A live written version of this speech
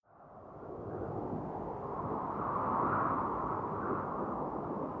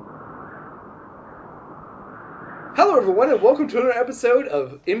Hello, everyone, and welcome to another episode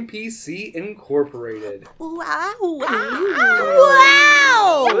of NPC Incorporated. Wow!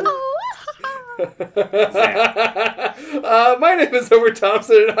 My name is Homer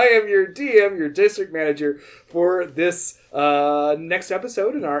Thompson, and I am your DM, your district manager for this next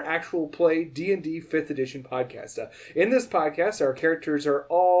episode in our actual play D&D 5th edition podcast. In this podcast, our characters are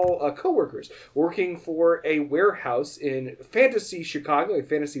all co-workers working for a warehouse in fantasy Chicago, a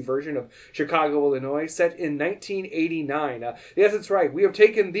fantasy version of Chicago, Illinois, set in 1989. Yes, that's right. We have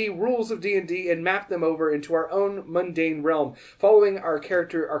taken the rules of D&D and mapped them over into our own mundane realm, following our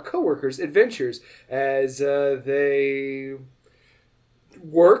co-workers' adventures as they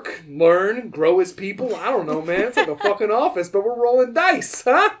work, learn, grow as people. I don't know, man. It's like a fucking office, but we're rolling dice,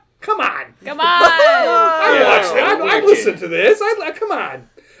 huh? Come on. Come on. I watched it. I listened to this. Come on.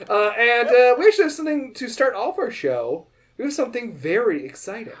 And we actually have something to start off our show. We have something very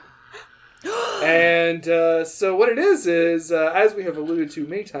exciting. And so what it is, as we have alluded to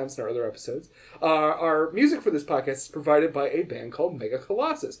many times in our other episodes, our music for this podcast is provided by a band called Mega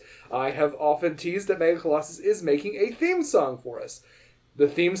Colossus. I have often teased that Mega Colossus is making a theme song for us. The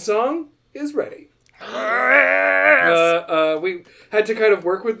theme song is ready. We had to kind of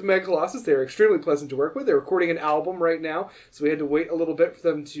work with Mega Colossus. They're extremely pleasant to work with. They're recording an album right now, so we had to wait a little bit for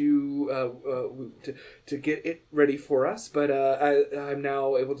them to get it ready for us. But I'm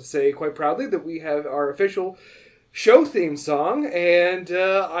now able to say quite proudly that we have our official show theme song, and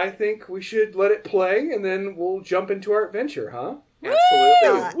I think we should let it play, and then we'll jump into our adventure, huh?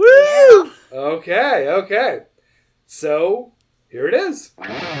 Absolutely. Woo! Okay. So, here it is.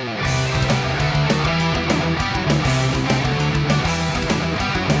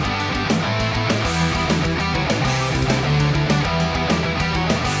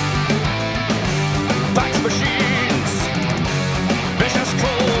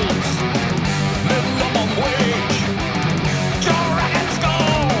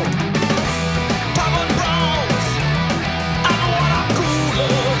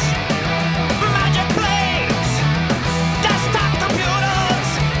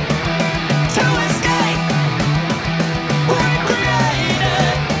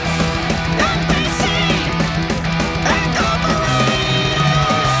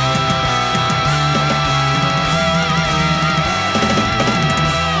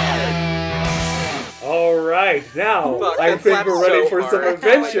 Now, I think we're ready for some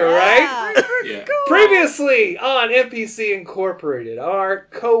adventure, right? Yeah. Previously on NPC Incorporated, our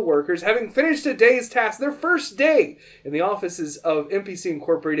co-workers, having finished a day's task, their first day in the offices of NPC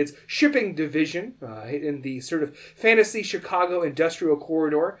Incorporated's shipping division, in the sort of fantasy Chicago industrial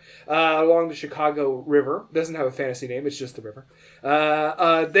corridor, along the Chicago River. Doesn't have a fantasy name, it's just the river.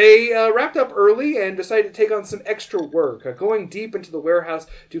 They wrapped up early and decided to take on some extra work, going deep into the warehouse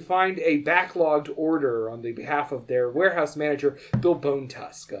to find a backlogged order on the behalf of their warehouse manager, Bill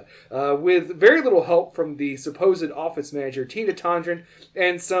Bonetusk. With very little help from the supposed office manager, Tina Tondren,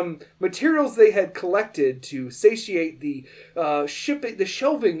 and some materials they had collected to satiate the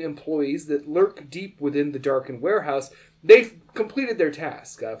shelving employees that lurk deep within the darkened warehouse, they've completed their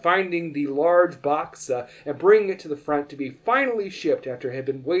task, finding the large box and bringing it to the front to be finally shipped after it had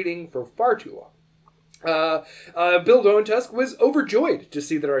been waiting for far too long. Bill Bonetusk was overjoyed to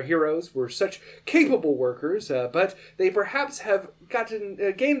see that our heroes were such capable workers, but they perhaps have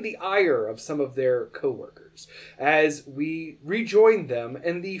gained the ire of some of their co-workers, as we rejoin them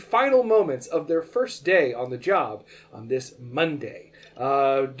in the final moments of their first day on the job on this Monday.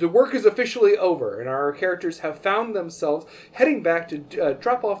 The work is officially over, and our characters have found themselves heading back to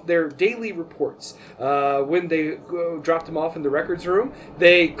drop off their daily reports. When they dropped them off in the records room,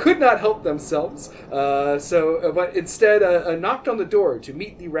 they could not help themselves, but instead knocked on the door to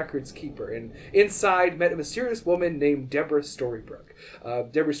meet the records keeper, and inside met a mysterious woman named Deborah Storybrooke.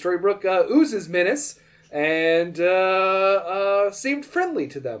 Deborah Storybrooke oozes menace, and seemed friendly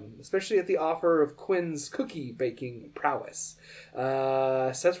to them, especially at the offer of Quinn's cookie baking prowess.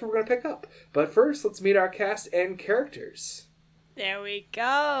 So that's where we're going to pick up. But first, let's meet our cast and characters. There we go.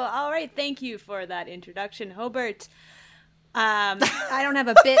 All right, thank you for that introduction, Hobart. I don't have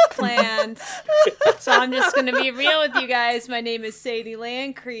a bit planned, so I'm just going to be real with you guys. My name is Sadie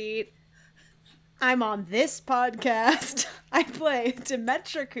Lancrete. I'm on this podcast. I play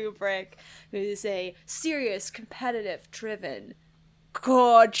Demetra Kubrick, who is a serious, competitive, driven,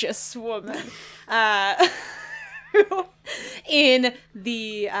 gorgeous woman. In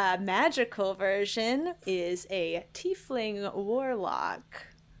the magical version is a tiefling warlock.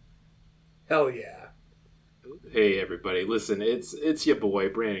 Hell yeah. Hey everybody, listen, it's your boy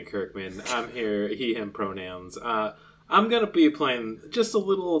Brandon Kirkman. I'm here, he, him pronouns. I'm gonna be playing just a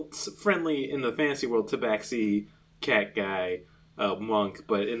little friendly in the fantasy world tabaxi cat guy, monk,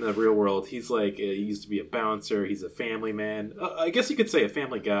 but in the real world, he's like he used to be a bouncer. He's a family man. I guess you could say a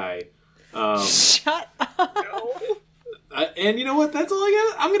family guy. Shut up. And you know what? That's all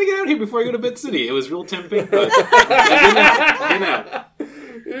I got. I'm gonna get out here before I go to Bed City. It was real tempting, but get out.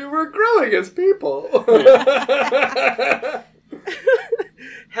 We're growing as people.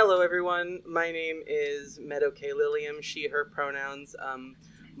 Hello, everyone. My name is Meadow K. Lilium, she, her pronouns.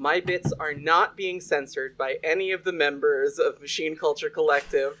 My bits are not being censored by any of the members of Machine Culture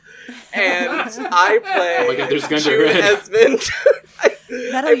Collective, and I play Oh my God, there's Gunter June Red. Esmond.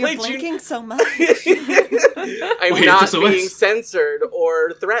 Meadow, I you're play blinking so much. I'm Wait, not it's SOS. being censored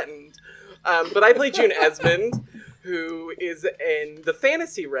or threatened. But I play June Esmond, who is in the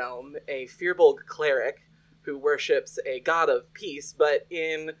fantasy realm a Firbolg cleric who worships a god of peace. But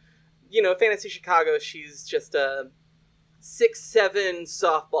in, fantasy Chicago, she's just a 6'7"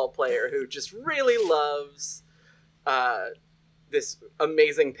 softball player who just really loves this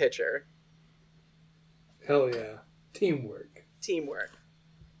amazing pitcher. Hell yeah. Teamwork.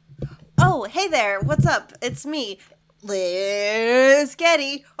 Oh, hey there. What's up? It's me, Liz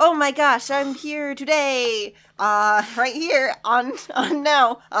Getty. Oh my gosh, I'm here today. Right here on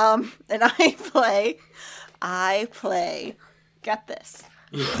now. And I play. Got this.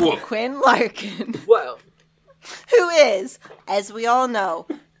 Whoa. Quinn Larkin, Whoa. who is, as we all know,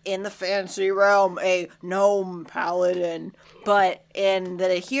 in the fantasy realm, a gnome paladin. But in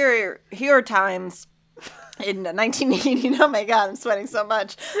the hero times, in 1980, oh my god, I'm sweating so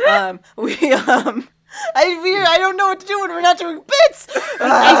much. I don't know what to do when we're not doing bits.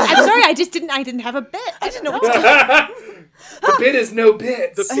 I'm sorry, I didn't have a bit. I didn't know what to do. The bit is no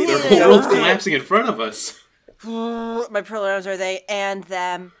bits. The bit The is whole no world's bit. collapsing in front of us. My pronouns are they and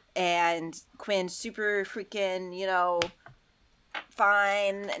them, and Quinn super freaking,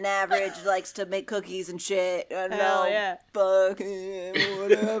 fine and average, likes to make cookies and shit. I don't Hell know. yeah. Fucking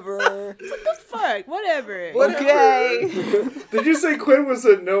whatever. What the fuck? Whatever. Okay. Did you say Quinn was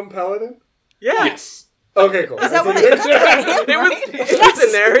a gnome paladin? Yeah. Yes. Okay, cool. Is that what it is? It was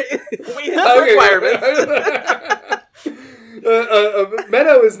in there. We have requirements.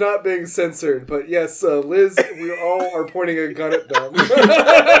 Meadow is not being censored, but yes, Liz, we all are pointing a gun at them.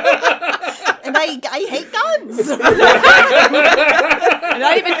 And I hate guns. I'm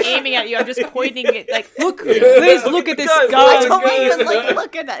not even aiming at you. I'm just pointing it like, look, please look at this Guns. I gun. don't even like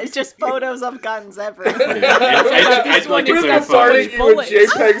looking at it. It's just photos of guns everywhere. I'd like to We're clarify. starting you with bullets.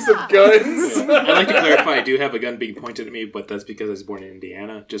 JPEGs of guns. I'd like to clarify. I do have a gun being pointed at me, but that's because I was born in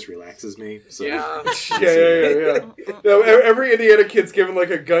Indiana. Just relaxes me. So. Yeah. Yeah. No, every Indiana kid's given like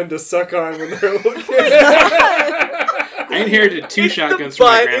a gun to suck on when they're looking. I inherited two It's shotguns the from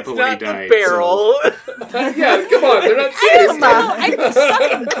my butt, grandpa it's when he not the died. barrel. Yeah, come on, they're not serious.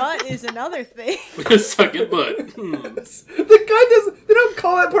 Sucking butt is another thing. So. Sucking butt. The gun doesn't. They don't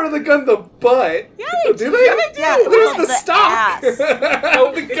call that part of the gun the butt. Yeah, they do. do. They? Yeah, they do. Yeah, There's the the stock. ass.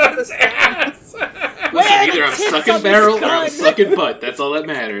 Oh, the gun's ass. Listen, either I'm tits sucking on this barrel or gun. I'm sucking butt. That's all that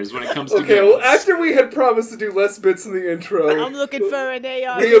matters when it comes to Okay, guns. well, after we had promised to do less bits in the intro, I'm looking for an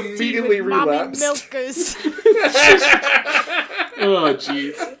AR. We immediately with mommy relapsed. milkers. Oh,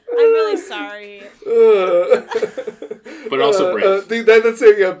 jeez. I'm really sorry. But also brave. That's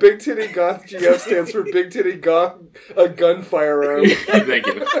it. Yeah, Big Titty Goth GF stands for Big Titty Goth a Gun Firearm. Thank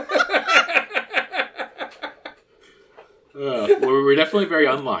you. We're definitely very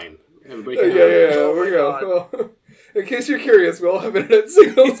online. Everybody can Yeah, we go. Well, in case you're curious, we all have internet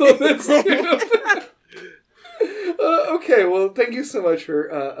signals on this too. Okay, well, thank you so much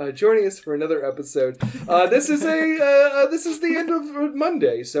for joining us for another episode. This is the end of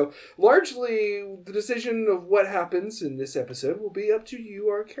Monday, so largely the decision of what happens in this episode will be up to you,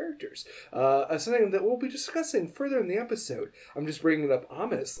 our characters. Something that we'll be discussing further in the episode. I'm just bringing it up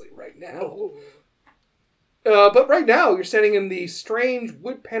ominously right now. But right now, you're standing in the strange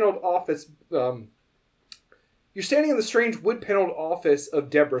wood-paneled office. You're standing in the strange wood-paneled office of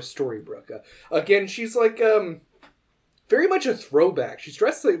Deborah Storybrooke. Again, she's like very much a throwback. She's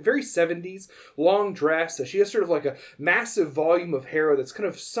dressed like very 70s, long dress. She has sort of like a massive volume of hair that's kind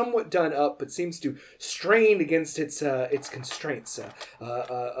of somewhat done up, but seems to strain against its constraints,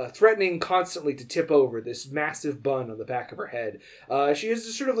 threatening constantly to tip over this massive bun on the back of her head. She has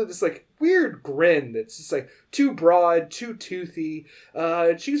just sort of like this like weird grin that's just like too broad, too toothy.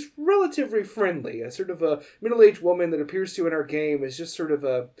 She's relatively friendly, a sort of a middle-aged woman that appears to in our game is just sort of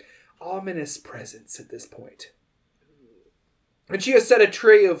a ominous presence at this point. And she has set a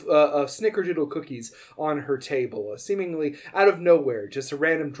tray of snickerdoodle cookies on her table, seemingly out of nowhere, just a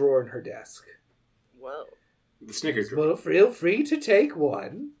random drawer in her desk. Well, The Snickers. Well, feel free to take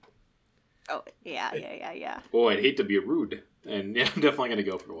one. Oh, yeah. Oh, I'd hate to be rude, and yeah, I'm definitely gonna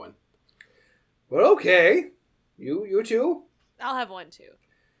go for one. Well, okay. You two? I'll have one too.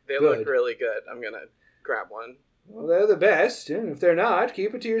 They Good. look really good. I'm gonna grab one. Well, they're the best, and if they're not,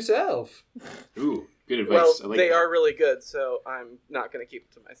 keep it to yourself. Ooh, good advice. Well, I like they that. are really good, so I'm not gonna keep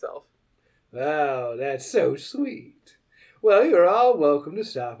it to myself. Oh, that's so sweet. Well, you're all welcome to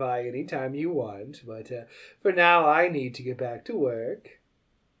stop by anytime you want, but for now, I need to get back to work.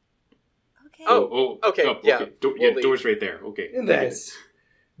 Okay. Okay, yeah, we'll leave. Door's right there. Okay. And that's...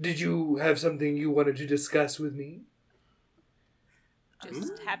 Did you have something you wanted to discuss with me?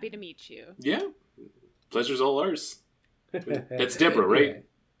 Just happy to meet you. Yeah. Pleasure's all ours. That's Deborah, right?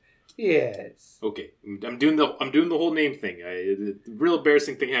 Yes. Okay. I'm doing the whole name thing. The real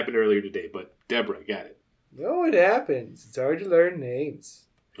embarrassing thing happened earlier today, but Deborah, got it. No, it happens. It's hard to learn names.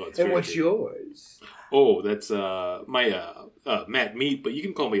 Oh, it's And very what's good. yours? Oh, that's my Matt Meat, but you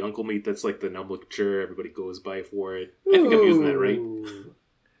can call me Uncle Meat. That's like the nomenclature everybody goes by for it. I think I'm using that right. Ooh.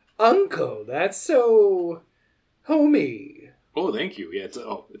 Uncle, that's so homey. Oh, thank you. Yeah, it's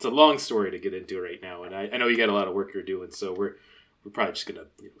a long story to get into right now, and I know you got a lot of work you're doing, so we're probably just gonna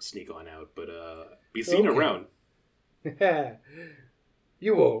sneak on out, but be seen Okay. around.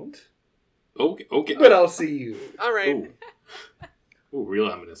 You won't, Okay. but I'll see you. All right. Ooh, real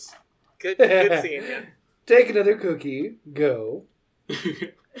ominous. Good seeing you. Take another cookie. Go.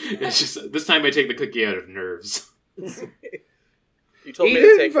 It's just this time I take the cookie out of nerves. You told Eat me to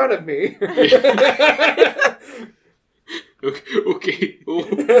it in take. front of me. Okay. Oh.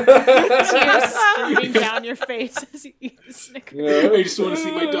 Tears streaming down your face as you eat the Snickers. I just want to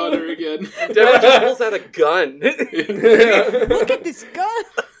see my daughter again. Deborah just pulls out a gun. Look at this gun.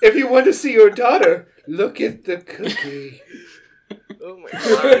 If you want to see your daughter, look at the cookie. Oh my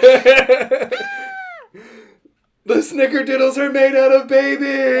gosh. The snickerdoodles are made out of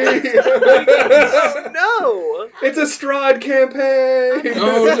babies. No. It's a Strahd campaign.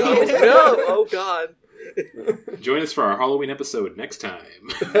 Oh, no. No. Oh god. Join us for our Halloween episode next time.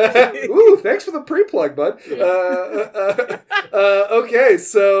 Ooh, thanks for the pre-plug, bud. Okay,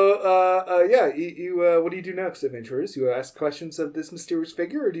 so yeah, you what do you do next, adventurers? You ask questions of this mysterious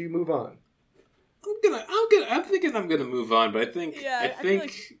figure, or do you move on? I'm thinking I'm gonna move on, but I think Yeah, I feel think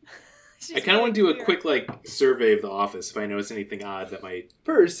like she's I kind of want to do a clear. quick survey of the office if I notice anything odd that might.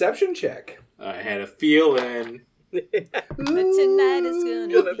 Perception check. I had a feeling. But tonight is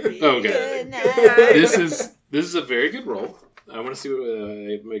gonna be Okay. good night. This is a very good roll. I want to see what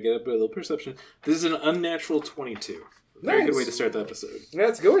I may get up a little perception. This is an unnatural 22. Very good Nice. way to start the episode.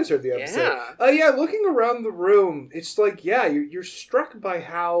 That's a good way to start the episode. Yeah. Yeah, looking around the room, it's like, yeah, you're struck by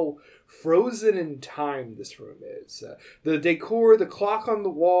how frozen in time this room is. The decor, the clock on the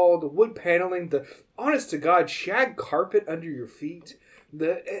wall, the wood paneling, the honest-to-God shag carpet under your feet.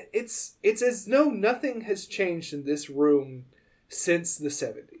 It's as though nothing has changed in this room since the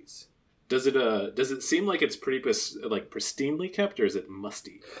 70s. Does it seem like it's pretty pristinely kept, or is it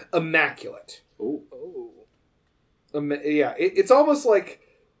musty? Immaculate. Oh, Oh. Yeah, it's almost like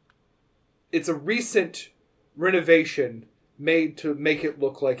it's a recent renovation made to make it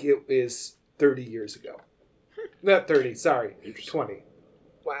look like it is 30 years ago. Not 30, sorry, Interesting. 20.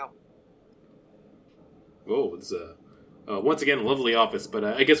 Wow. oh, it's once again a lovely office, but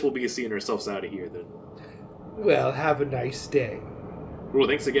I guess we'll be seeing ourselves out of here then. Well, have a nice day. Well,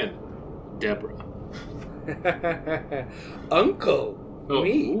 thanks again, Deborah. Uncle,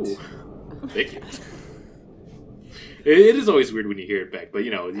 meet. Ooh. Thank you. It is always weird when you hear it back, but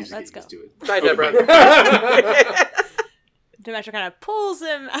you just Let's get used go. to it. Bye, Okay, Deborah. bye. Demetra kind of pulls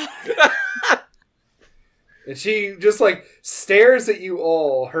him out. And she just like stares at you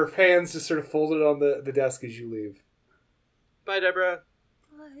all, her hands just sort of folded on the desk as you leave. Bye, Deborah.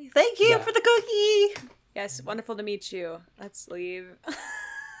 Thank you Yeah. for the cookie. Yes, wonderful to meet you. Let's leave.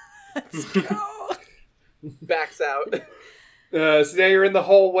 Let's go. Backs out. So now you're in the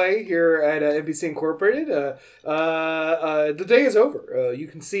hallway here at NBC Incorporated. The day is over. You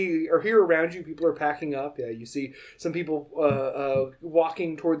can see or hear around you, people are packing up. You see some people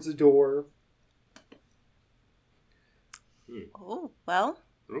walking towards the door. Oh, well.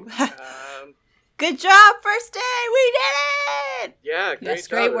 Um, Good job, first day. We did it. yeah. Yes, job,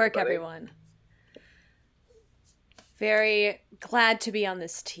 great work, everybody. everyone. Very glad to be on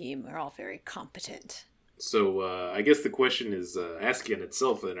this team. We're all very competent. So I guess the question is asking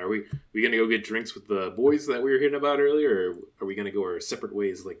itself. Then, are we gonna go get drinks with the boys that we were hearing about earlier, or are we gonna go our separate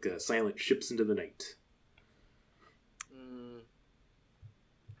ways like silent ships into the night?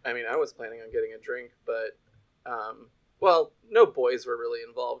 I mean, I was planning on getting a drink, but well, no boys were really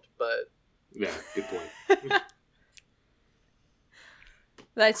involved, but Yeah, good point.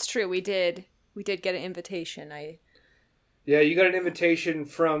 That's true. We did get an invitation. Yeah, you got an invitation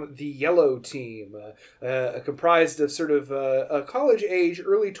from the Yellow Team, comprised of sort of college age,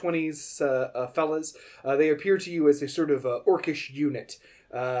 early 20s fellas. They appear to you as a sort of orcish unit.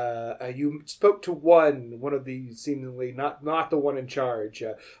 You spoke to one of the seemingly not the one in charge,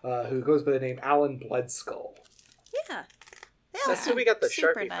 who goes by the name Alan Bloodskull. Yeah. That's who we got the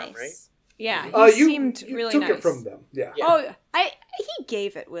super Sharpie nice. from, right? Yeah, he You seemed really took nice. it from them. Yeah. Yeah. Oh, he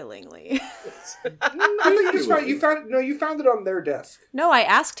gave it willingly. I think you found it on their desk. No, I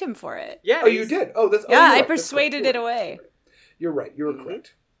asked him for it. Yeah. Oh, you did. Oh, that's Yeah, you're I right. That's persuaded correct. it away. You're right. You're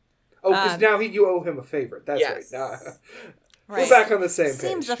correct. Oh, because now you owe him a favor. That's Yes. right. Now, Right. we're back on the same page.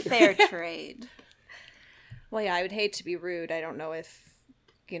 Seems a fair trade. Well, yeah, I would hate to be rude. I don't know if,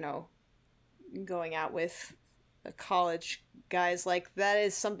 going out with college guys like that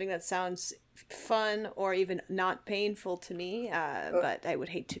is something that sounds fun or even not painful to me, but I would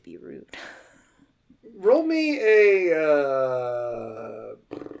hate to be rude. Roll me a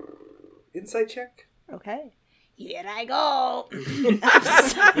insight check. Okay. Here I go.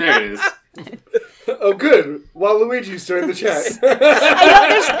 There it is. Oh, good. Waluigi started the chat.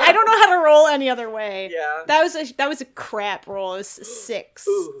 I don't know how to roll any other way. Yeah. That was a crap roll. It was 6.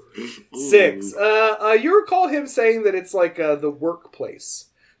 Ooh. 6. You recall him saying that it's like the workplace,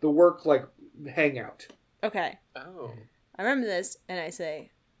 the work like hangout. Okay. Oh. I remember this, and I say,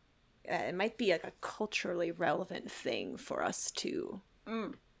 it might be like a culturally relevant thing for us to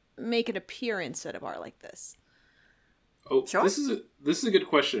make an appearance at a bar like this. Oh, Sure. this is a good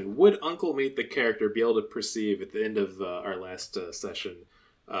question. Would Uncle Meat the character be able to perceive at the end of our last session,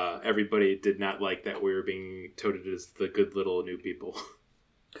 everybody did not like that we were being touted as the good little new people?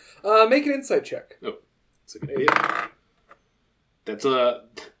 Make an insight check. Oh, that's a good idea.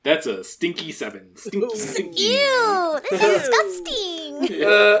 That's a stinky 7. Stinky. Ew, this is disgusting.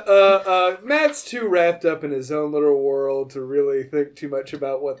 Matt's too wrapped up in his own little world to really think too much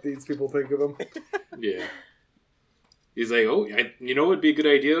about what these people think of him. Yeah. He's like, you know what would be a good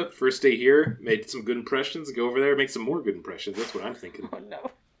idea? First day here, made some good impressions, go over there, make some more good impressions. That's what I'm thinking. Oh, no.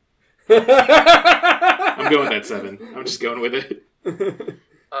 I'm going with that 7. I'm just going with it.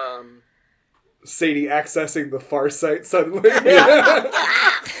 Sadie accessing the far site suddenly.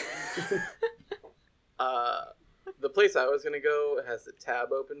 The place I was gonna go has a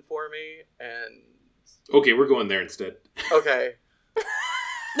tab open for me, and Okay, we're going there instead. okay,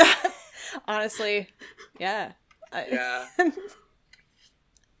 Honestly, yeah. yeah.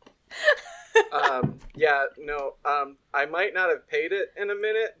 I might not have paid it in a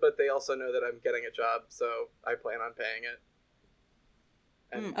minute, but they also know that I'm getting a job, so I plan on paying it.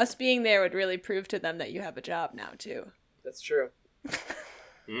 And Us being there would really prove to them that you have a job now, too. that's true.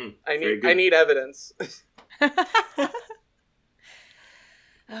 Very I good. need evidence.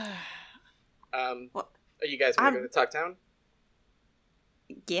 Are you guys going to go to Tucktown?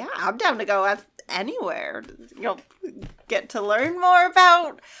 Yeah, I'm down to go anywhere. Get to learn more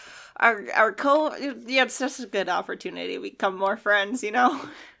about our it's just a good opportunity. We become more friends, Yeah,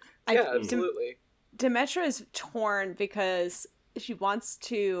 absolutely. Demetra is torn because she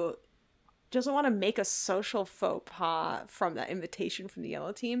doesn't want to make a social faux pas from that invitation from the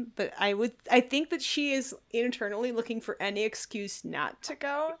Yellow Team, but I think that she is internally looking for any excuse not to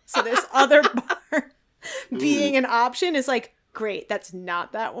go. So this other bar being an option is like, great, that's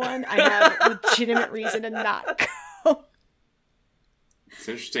not that one. I have a legitimate reason to not go. It's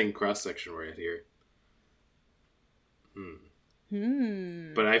an interesting cross-section we're at here.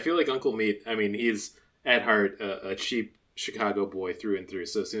 But I feel like Uncle Meat, he's at heart a cheap Chicago boy through and through,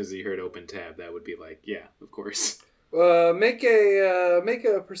 so as soon as he heard open tab, that would be like, yeah, of course. Make a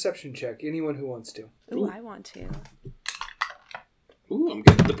perception check. Anyone who wants to. Ooh, I want to. Ooh, I'm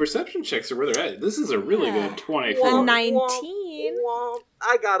good. The perception checks are where they're at. This is a really good 24. A 19.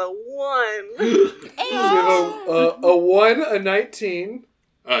 I got a 1. We have a 1, a 19.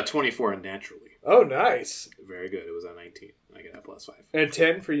 24 unnaturally. Oh, nice. Very good. It was on 19. I got a +5. And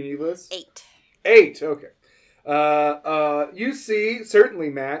 10 for you, Liz? 8. 8, okay. You see, certainly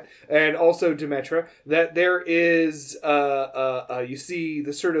Matt, and also Demetra, that there is, you see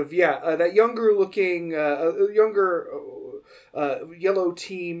the sort of, that younger looking, Yellow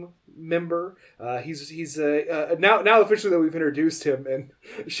Team member. He's now officially that we've introduced him and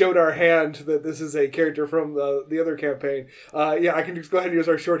showed our hand that this is a character from the other campaign. I can just go ahead and use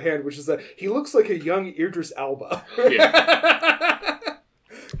our shorthand, which is that he looks like a young Idris Elba. Yeah.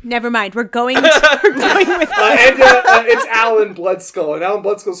 Never mind. We're going with It's Alan Bloodskull, and Alan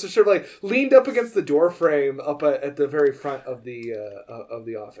Bloodskull is sort of like leaned up against the door frame up at the very front of the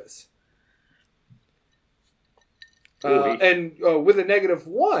office. And with a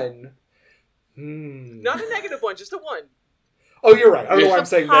 -1. Not a -1, just a 1. Oh, you're right. I don't know why I'm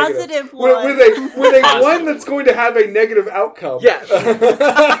saying negative. Positive one. With a 1 that's going to have a negative outcome. Yes. As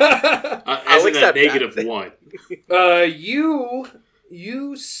in a accept that. -1.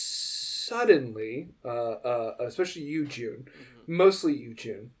 You suddenly, especially you, June, mostly you,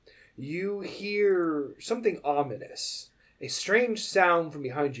 June, you hear something ominous. A strange sound from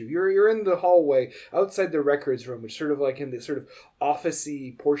behind you. You're in the hallway outside the records room, which is sort of like in this sort of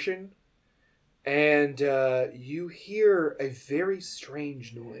office-y portion. And you hear a very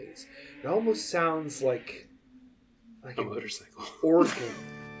strange noise. It almost sounds like A motorcycle. organ.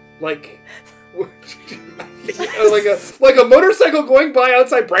 like a motorcycle going by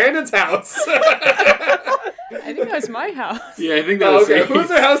outside Brandon's house. I think that was my house. Yeah, I think that was okay. Whose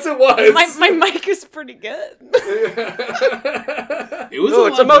house it was? My mic is pretty good. It was Oh,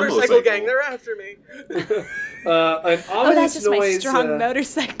 it's a motorcycle motorcycle gang. They're after me. An ominous Oh, that's just my noise. strong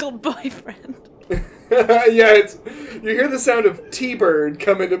motorcycle boyfriend. Yeah, you hear the sound of T-Bird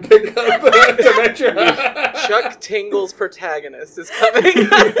coming to pick up Demetra. Chuck Tingle's protagonist is coming.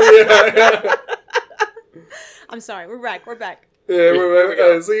 yeah. I'm sorry, we're back. Yeah, Here we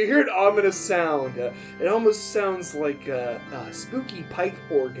go. so you hear an ominous sound. It almost sounds like spooky pipe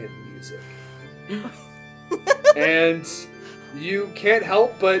organ music. And you can't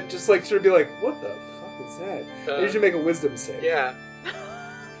help but just like sort of be like, what the fuck is that? You should make a wisdom save. Yeah.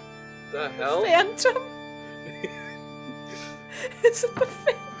 The hell? Phantom? Is it the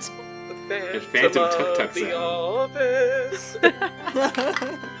Phantom? The Phantom, It's Phantom of tuk-tuk the sound. office.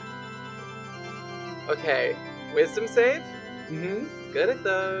 Okay, wisdom save? Mm-hmm. Good at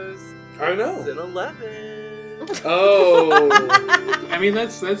those. I know. It's an 11. Oh. I mean,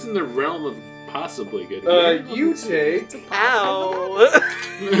 that's in the realm of possibly good. You take Ow!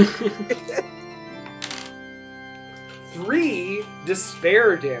 3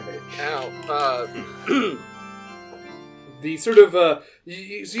 despair damage. Ow. The sort of so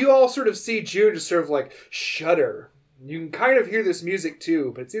you all sort of see June just sort of like shudder. You can kind of hear this music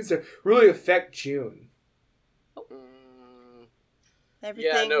too, but it seems to really affect June.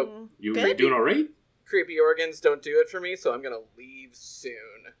 Everything Yeah, no. You good? doing all right? Creepy organs don't do it for me, so I'm gonna leave soon.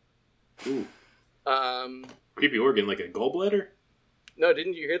 Ooh, Um, creepy organ like a gallbladder. no,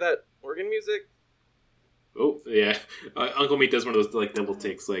 didn't you hear that organ music? Oh yeah, Uncle Meat does one of those like double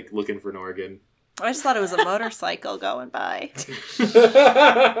takes, like looking for an organ. I just thought it was a motorcycle going by.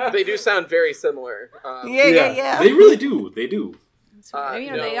 They do sound very similar. Yeah. They really do. They do. They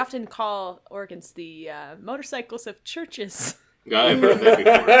no. often call organs the motorcycles of churches. I've heard that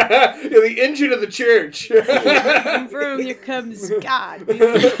before. Yeah, the engine of the church. Vroom, vroom, here comes God.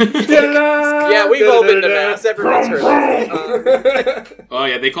 Yeah, we've all been to mass. Everyone's heard that. Oh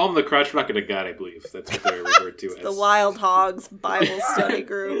yeah, they call him the crotch rocket of God, I believe. That's what they're referred to as. The Wild Hogs Bible Study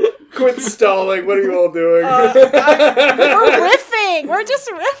Group. Quit stalling. What are you all doing? We're riffing. We're just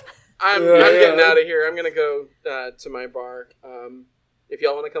riffing. I'm Yeah. getting out of here. I'm gonna go to my bar. If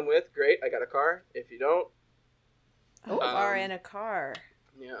y'all want to come with, great. I got a car. If you don't, Oh, bar and a car.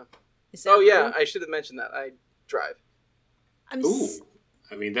 yeah. Is that Oh yeah, room? I should have mentioned that. I drive. I'm Ooh,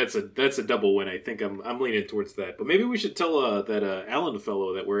 I mean that's a double win. I think I'm leaning towards that. But maybe we should tell that Alan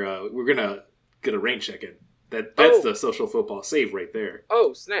fellow that we're gonna get a rain check in. That's Oh. the social football save right there.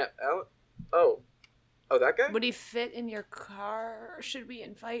 Oh snap, Alan. Oh, that guy. Would he fit in your car? Or should we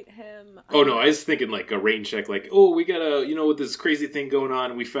invite him? Oh no, I was thinking like a rain check, like, oh, we got with this crazy thing going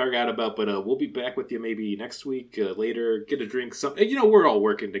on we forgot about, but we'll be back with you maybe next week, later, get a drink, something. We're all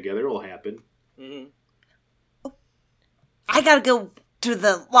working together, it'll happen. Mm-hmm. I gotta go to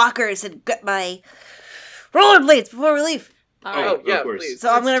the lockers and get my rollerblades before we leave. All Oh, right. Oh yeah, of course. please. So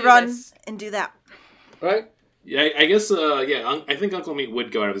I'm Let's gonna do run this. and do that. Right? Yeah, I guess, I think Uncle Meat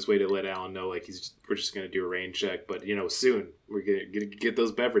would go out of his way to let Alan know, like, we're just gonna do a rain check, but, soon, we're gonna get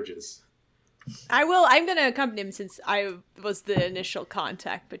those beverages. I will. I'm going to accompany him since I was the initial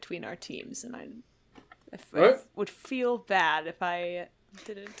contact between our teams, and I Right. would feel bad if I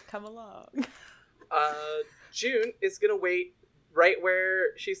didn't come along. June is gonna wait right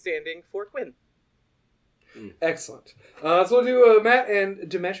where she's standing for Quinn. Excellent. So we'll do Matt and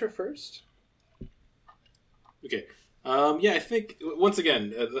Demetra first. Okay. I think, once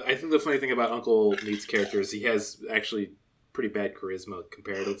again, I think the funny thing about Uncle Meat's character is he has actually pretty bad charisma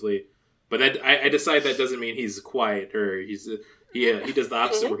comparatively. But that I decide that doesn't mean he's quiet or he does the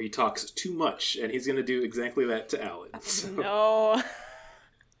opposite where he talks too much, and he's going to do exactly that to Alan. So. No.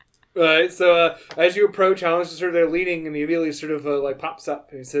 Alright, so as you approach, Alan's just sort of there leaning, and he immediately sort of like pops up,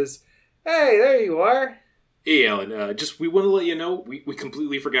 and he says, "Hey, there you are. Hey, Alan, just we want to let you know, we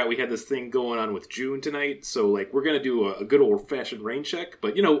completely forgot we had this thing going on with June tonight, so, like, we're going to do a good old-fashioned rain check,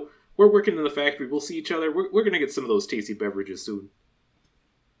 but, you know, we're working in the factory, we'll see each other, we're going to get some of those tasty beverages soon.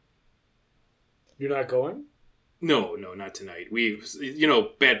 You're not going? No, not tonight.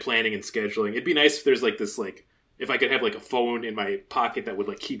 Bad planning and scheduling. It'd be nice if there's, like, this, like, if I could have, like, a phone in my pocket that would,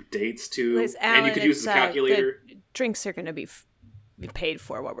 like, keep dates, too, Liz, and you Alan, could use the calculator. The drinks are going to be paid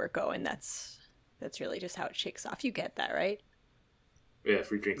for while we're going. That's really just how it shakes off. You get that, right? Yeah,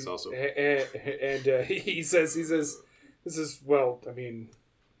 free drinks also. And he says, this is, well, I mean,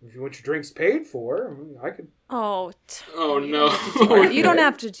 if you want your drinks paid for, I mean, I could... Oh, you no. don't have to do that. You don't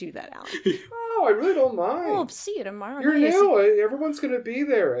have to do that, Alan. Oh, I really don't mind. We'll see you tomorrow. You're night. new. Everyone's going to be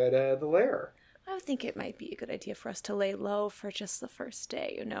there at the lair. I think it might be a good idea for us to lay low for just the first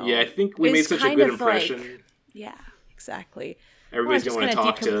day, you know? Yeah, I think we made It's such a kind good of impression. like- yeah, exactly. Everybody's We're going to just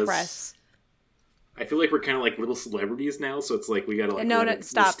want to talk to decompress. us. I feel like we're kind of like little celebrities now, so it's like we got to like No, let the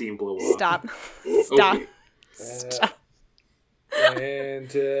stop. steam blow off. Stop. Stop. Okay. Stop. And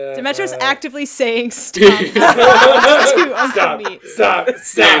Demetra's actively saying stop to Uncle Meat. Stop!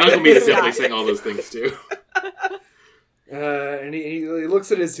 Yeah, and Uncle Meat is Stop. definitely saying all those things too. And he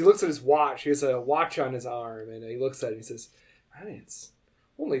looks at his watch. He has a watch on his arm, and he looks at it and he says, "Man, it's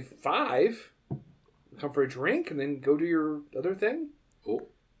only 5. Come for a drink and then go do your other thing." Oh,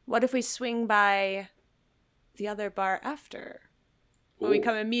 What if we swing by the other bar after? When we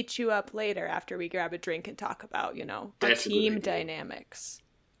come and meet you up later after we grab a drink and talk about, our That's a good team idea. dynamics.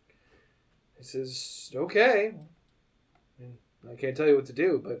 He says, "Okay." I can't tell you what to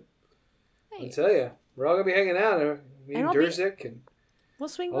do, but Hey, I'll tell you, we're all gonna be hanging out. Me and I'll be- Durzik and we'll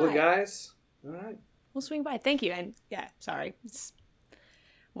swing all the by. guys. All right. We'll swing by. Thank you. And yeah, sorry.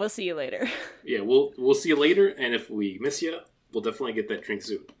 We'll see you later. yeah, we'll see you later, and if we miss you, we'll definitely get that drink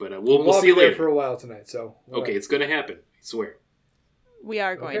soon. But we'll all see you be there later. for a while tonight. So Okay, it's gonna happen. I swear. We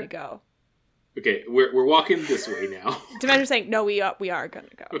are going Okay. to go. Okay, we're walking this way now. Demetra's saying, no, we are going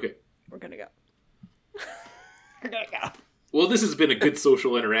to go. Okay. We're going to go. We're going to go. Well, this has been a good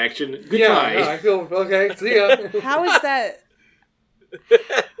social interaction. Goodbye. Yeah, no, I feel okay. See ya. How is that?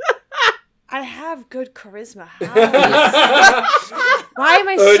 I have good charisma. Why am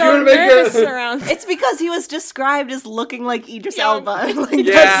I do you so wanna make nervous a- around? It's because he was described as looking like Idris Young. Elba. Like,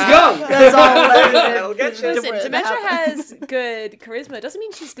 Yeah. That's young. That's all that That'll get you. Listen, that Demetra happened. has good charisma. It doesn't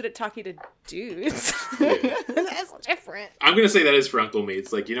mean she's good at talking to dudes. Yeah. That's different. I'm gonna say that is for Uncle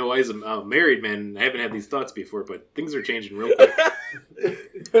Mates. Like, as a married man, I haven't had these thoughts before, but things are changing real quick.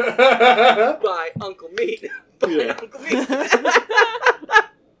 By Uncle Meat. Yeah. Uncle Meat.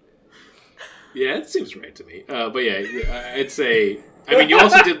 Yeah, it seems right to me. But yeah, I'd say. I mean, you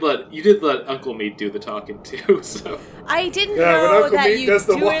also did let Uncle Meat do the talking too. So I didn't Yeah, when know Uncle that Meat you does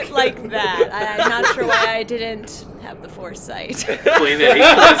the do it walking. like that. I'm not sure why I didn't have the foresight. playing that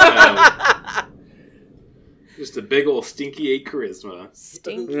 8 charisma. Just a big old stinky 8 charisma.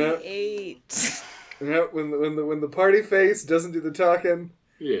 Stinky Yeah. 8. Yeah, when the party face doesn't do the talking,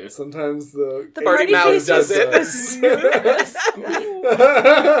 Yeah. sometimes the Party mouse does it.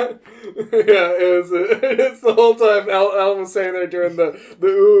 Yeah, it's the whole time Alan was saying they're doing the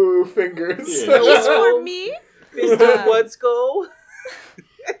ooh fingers. Yeah. These for me? Mr. Let's go.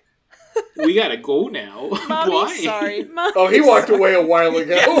 We gotta go now. Mommy, Why? sorry. Mommy, Oh, he walked away a while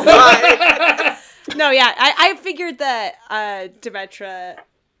ago. No, yeah, I figured that Demetra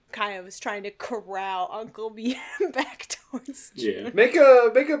kind of was trying to corral Uncle B back towards Yeah. Make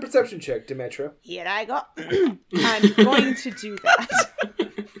a perception check, Demetra. Here I go. I'm going to do that.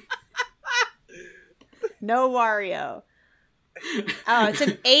 No Wario. Oh, it's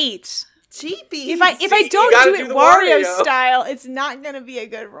an 8. Cheapy. If I you don't gotta do do it the Wario Wario. style, it's not gonna be a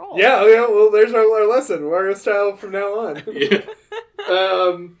good roll. Yeah, well, there's our lesson. Wario style from now on. Yeah.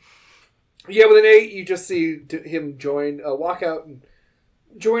 Yeah, with an 8, you just see him walk out and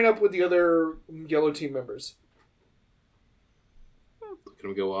join up with the other yellow team members. Look at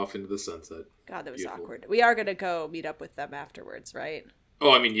him go off into the sunset. God, that was Beautiful. awkward. We are gonna go meet up with them afterwards, right?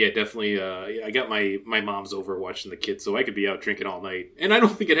 Oh, I mean, yeah, definitely. I got my mom's over watching the kids, so I could be out drinking all night, and I don't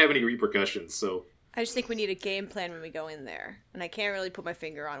think it'd have any repercussions. So I just think we need a game plan when we go in there, and I can't really put my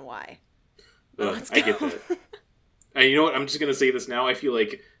finger on why. I get that. And you know what? I'm just gonna say this now. I feel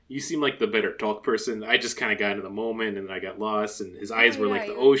like you seem like the better talk person. I just kind of got into the moment, and then I got lost, and his eyes were like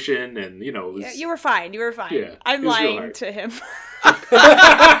the ocean, and it was, Yeah, you were fine. You were fine. Yeah, I'm it was real lying hard. to him.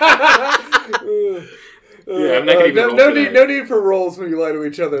 Yeah, I'm not gonna even roll for that. no need for rolls when you lie to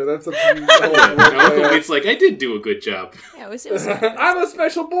each other. That's a Now, Uncle Meat's like, I did do a good job. Yeah, it was really I'm a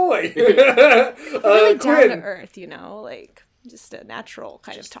special boy. down to Quinn. earth, like just a natural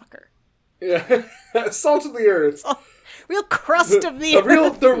kind of talker. Yeah. Salt of the earth. Real crust of the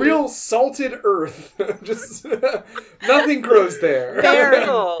The real salted earth. Just nothing grows there.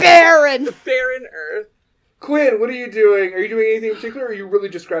 barren. Barren earth. Quinn, what are you doing? Are you doing anything in particular, or are you really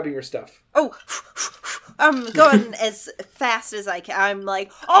just grabbing your stuff? Oh, I'm going as fast as I can. I'm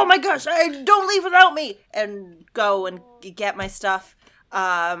like, oh my gosh, don't leave without me, and go and get my stuff.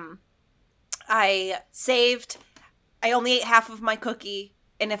 I saved. I only ate half of my cookie,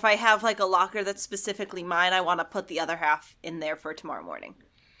 and if I have like a locker that's specifically mine, I want to put the other half in there for tomorrow morning.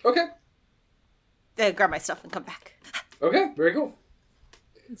 Okay. Grab my stuff and come back. Okay, very cool.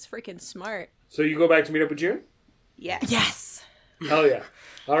 It's freaking smart. So you go back to meet up with June? Yeah. Yes. Hell yeah.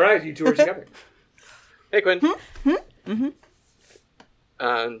 All right, you two are together. Hey, Quinn. Mm-hmm.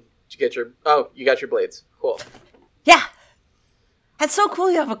 Did you get your... Oh, you got your blades. Cool. Yeah. That's so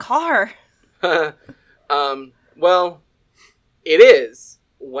cool you have a car. Well, it is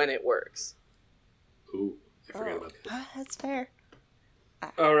when it works. Ooh, I forgot about that. That's fair.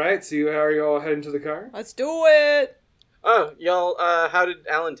 All right, so are you all heading to the car? Let's do it. Oh, y'all, how did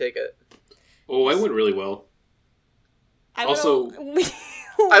Alan take it? Oh, I went really well. I Also-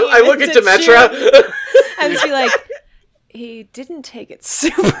 I look at Demetra. and just be like, he didn't take it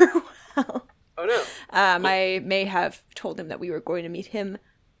super well. Oh, no. I may have told him that we were going to meet him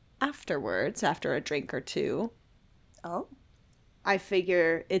afterwards, after a drink or two. Oh. I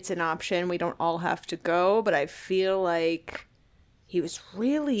figure it's an option. We don't all have to go, but I feel like he was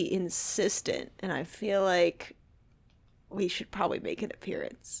really insistent, and I feel like we should probably make an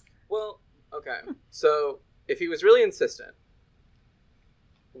appearance. Well, okay. So, if he was really insistent,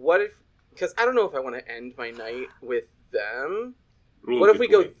 what if... Because I don't know if I want to end my night with them. Ooh, What if good we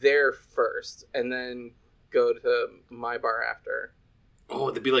go point. there first, and then go to my bar after? Oh,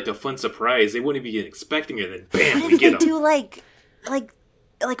 that'd be like a fun surprise. They wouldn't be expecting it, and bam, What we if they get them. do like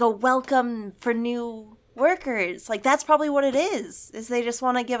a welcome for new workers? Like that's probably what it is they just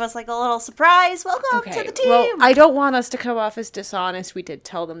want to give us like a little surprise welcome to the team. Well, I don't want us to come off as dishonest. We did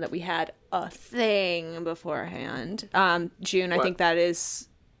tell them that we had a thing beforehand. June, I What? think that is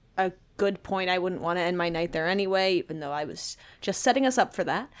a good point. I wouldn't want to end my night there anyway, even though I was just setting us up for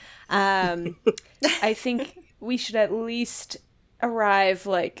that. I think we should at least arrive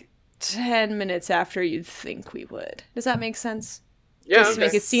like 10 minutes after you'd think we would. Does that make sense? Yeah, Just to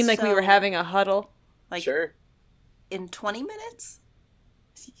make it seem like we were So- having a huddle. like Sure. in 20 minutes?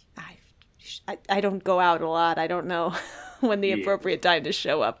 I don't go out a lot. I don't know when the Yeah. appropriate time to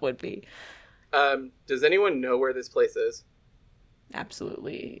show up would be. Does anyone know where this place is?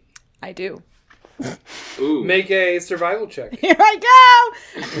 Absolutely, I do. Ooh. Make a survival check. Here I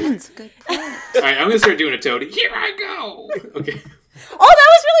go! That's a good point. All right, I'm gonna start doing a toady. Here I go. Okay. Oh, that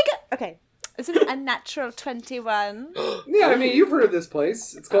was really good! Okay. It's a natural 21. Yeah, I mean, you've heard of this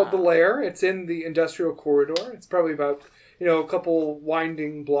place. It's called The Lair. It's in the industrial corridor. It's probably about, a couple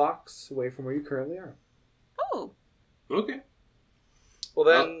winding blocks away from where you currently are. Oh. Okay. Well,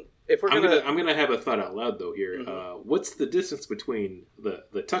 then, if we're I'm gonna have a thought out loud though here. Mhm. What's the distance between the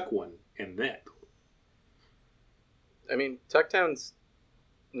Tuck one and that? I mean, Tucktown's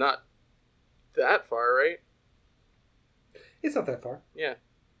not that far, right? It's not that far. Yeah.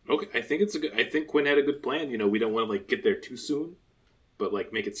 Okay, I think Quinn had a good plan. We don't want to get there too soon, but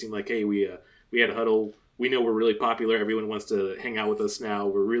make it seem like, hey, we had a huddle. We know we're really popular. Everyone wants to hang out with us now.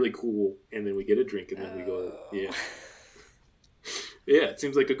 We're really cool, and then we get a drink, and then we go. Yeah. Yeah, it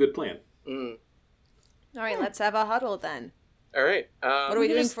seems like a good plan. Mm. All right, let's have a huddle then. All right. What are we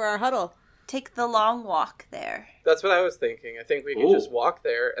doing for our huddle? Take the long walk there. That's what I was thinking. I think we could Ooh. just walk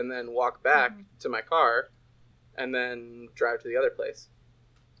there and then walk back to my car, and then drive to the other place.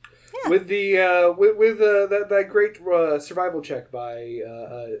 Yeah. With the with that great survival check by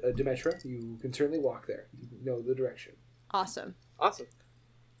Demetra, you can certainly walk there. You know the direction. Awesome. Awesome.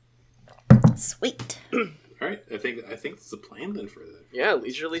 Sweet. All right, I think it's a plan then for that. Yeah,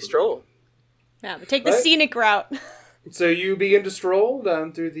 leisurely stroll. Yeah, but take the Right. scenic route. So you begin to stroll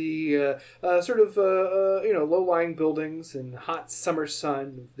down through the low-lying buildings and hot summer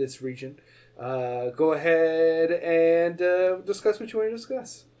sun of this region. Go ahead and discuss what you want to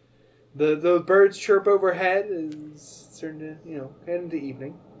discuss. The birds chirp overhead is starting to head into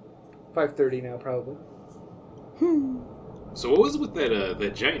evening. 5:30 now probably. So what was with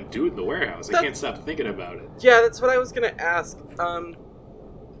that giant dude in the warehouse? I That- can't stop thinking about it. Yeah, that's what I was gonna ask.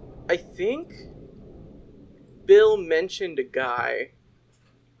 I think Bill mentioned a guy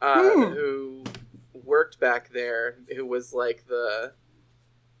who worked back there, who was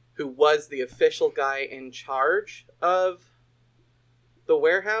the official guy in charge of the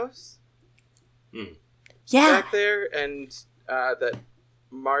warehouse Yeah. back there, and that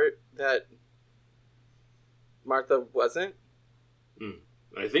that Martha wasn't?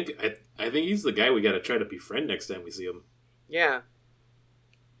 I think he's the guy we got to try to befriend next time we see him. Yeah.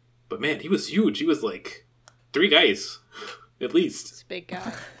 But man, he was huge. He was like 3 guys, at least. It's a big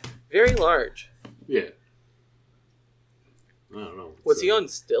guy. Very large. Yeah. I don't know. Was he on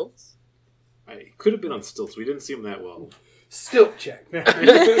stilts? He could have been on stilts. We didn't see him that well. Stilt check.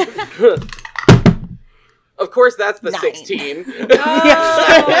 Of course, that's the 9. 16.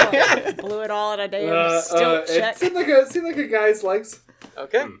 Oh! Blew it all at a damn stilt check. It seemed like a guy's legs.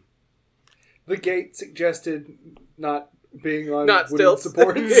 Okay. The gate suggested not being on Not wooden stilts.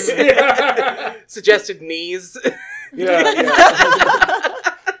 supports. Yeah. Suggested knees.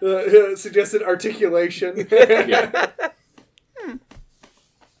 Suggested articulation. Yeah.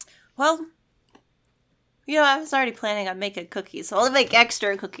 Well, I was already planning on making cookies, so I'll make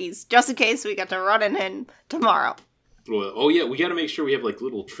extra cookies just in case we get to running in tomorrow. Well, oh yeah, we got to make sure we have like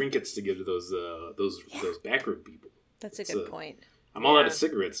little trinkets to give to those backroom people. That's a good point. I'm all out of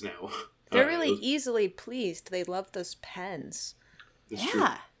cigarettes now. They're really easily pleased. They love those pens. It's true.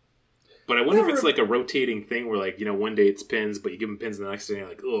 Yeah. But I wonder if it's like a rotating thing where like, one day it's pins, but you give them pins the next day and you're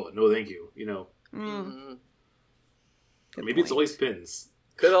like, oh, no thank you, Mm-hmm. Maybe it's always pins.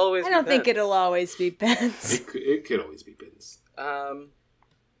 Could always I don't be think pens. it'll always be pens. It could always be pins. I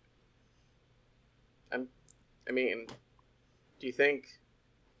mean, do you think...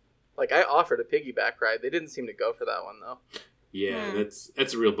 Like, I offered a piggyback ride. They didn't seem to go for that one, though. Yeah,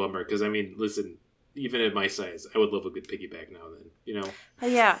 that's a real bummer, because, I mean, listen, even at my size, I would love a good piggyback now and then,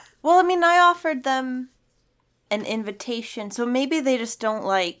 Yeah. Well, I mean, I offered them an invitation, so maybe they just don't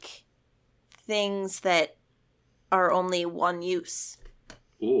like things that are only one use.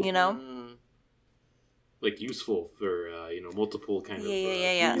 Ooh, like useful for, multiple kind of...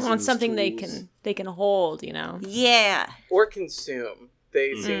 Yeah. You want reasons, something tools. they can hold, Yeah. Or consume.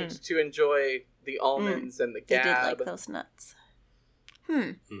 They seemed to enjoy the almonds and the They gab. did like those nuts.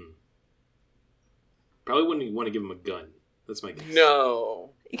 Probably wouldn't want to give him a gun. That's my guess.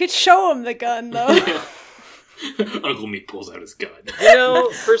 No. You could show them the gun, though. Uncle Meat pulls out his gun.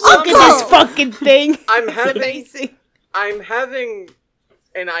 For some Look at this fucking thing. I'm It's having amazing. I'm having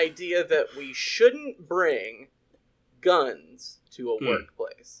an idea that we shouldn't bring guns to a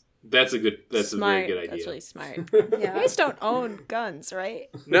workplace. That's a very Smart. good idea. That's really smart. Yeah, you guys don't own guns, right?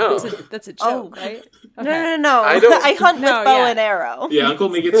 No. That's a joke, right? No. I don't- I hunt with No, bow yeah. and arrow. Yeah, Uncle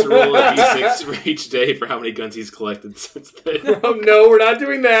Me gets to roll a d6 for each day for how many guns he's collected since then. Oh, no, we're not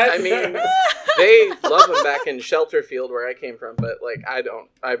doing that. I mean, they love them back in Shelterfield where I came from, but like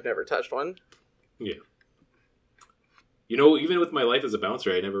I've never touched one. Yeah. Even with my life as a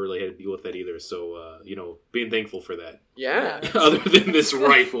bouncer, I never really had to deal with that either. So, being thankful for that. Yeah. Other than this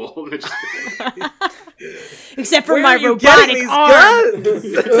rifle. Except for Where my are you robotic getting these arm. guns?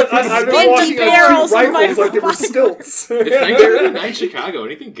 I've been Spinny watching barrels shoot of my rifles like they were stilts. It's 1939 Chicago.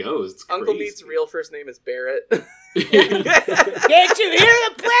 Anything goes. It's Uncle crazy. Meat's real first name is Barrett. Can't you hear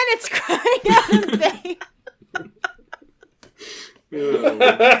the planets crying out in vain?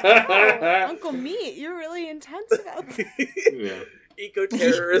 Oh, Uncle Meat, you're really intense about this. yeah.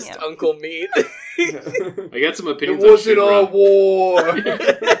 Eco-terrorist Yeah. Uncle Meat. I got some It opinions wasn't on our Shinra. war.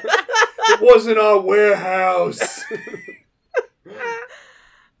 It wasn't our warehouse.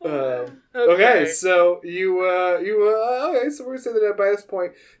 Okay, so so we're gonna say that by this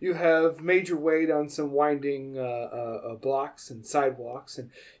point you have made your way down some winding blocks and sidewalks, and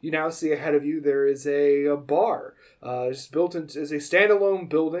you now see ahead of you there is a bar, just built as a standalone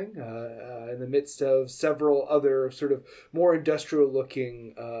building in the midst of several other sort of more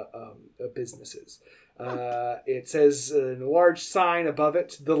industrial-looking businesses. It says in a large sign above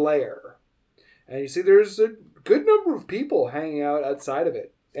it, "The Lair," and you see there's a good number of people hanging out outside of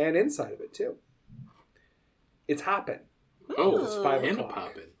it. And inside of it, too. It's hopping. Oh, It's 5 and o'clock.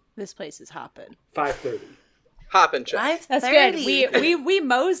 popping. This place is hopping. 5:30. Hop and check. That's good. We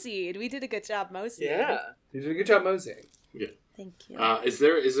moseyed. We did a good job moseying. Yeah. You did a good job moseying. Thank you. Is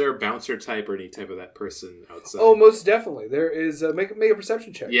there a bouncer type or any type of that person outside? Oh, most definitely. There is. Make a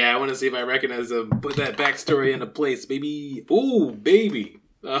perception check. Yeah, I want to see if I recognize them. Put that backstory into place, baby. Ooh, baby.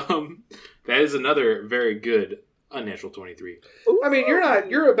 That is another very good unnatural 23. I mean, you're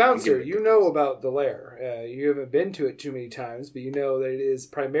a bouncer. I'm giving it You good know points. about the Lair. You haven't been to it too many times, but you know that it is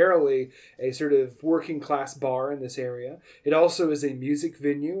primarily a sort of working class bar in this area. It also is a music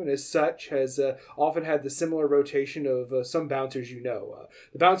venue, and as such has often had the similar rotation of some bouncers you know.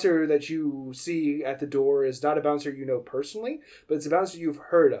 The bouncer that you see at the door is not a bouncer you know personally, but it's a bouncer you've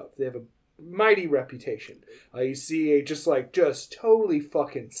heard of. They have mighty reputation. You see a just totally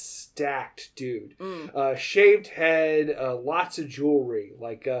fucking stacked dude. Shaved head, lots of jewelry,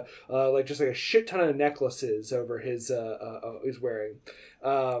 just a shit ton of necklaces over his he's wearing.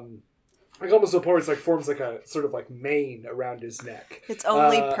 Almost to the point where it forms a sort of mane around his neck. It's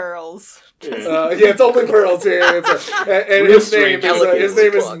only pearls. It's only pearls. Yeah, and his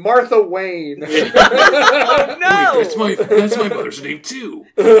name is Martha Wayne. Oh no! Wait, that's my mother's name too.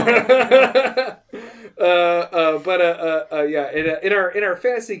 In our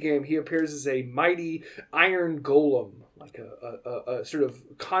fantasy game, he appears as a mighty iron golem, like a sort of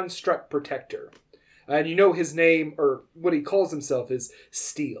construct protector, and his name, or what he calls himself, is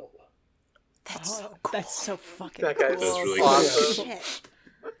Steel. That's so cool. That's so fucking That cool. guy's That's really awesome. Shit.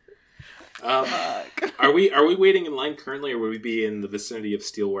 Are we waiting in line currently, or would we be in the vicinity of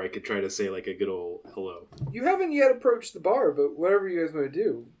Steel where I could try to say a good old hello? You haven't yet approached the bar, but whatever you guys want to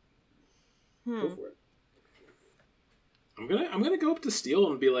do, go for it. I'm gonna go up to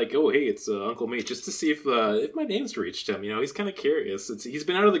Steel and be like, "Oh, hey, it's Uncle Mate," just to see if my name's reached him. He's kind of curious. He's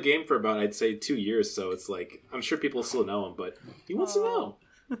been out of the game for about, I'd say, 2 years, so it's I'm sure people still know him, but he wants to know.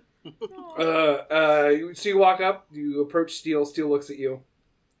 So you walk up, you approach Steel. Steel looks at you.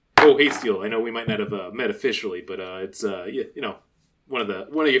 Oh, hey, Steel. I know we might not have met officially, but it's one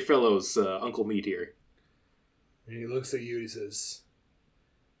of your fellows, Uncle Meat here. And he looks at you and he says,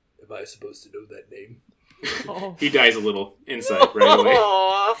 "Am I supposed to know that name?" Oh, He dies a little inside right away.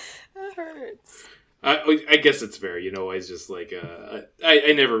 Aw. that hurts. I guess it's fair, I was just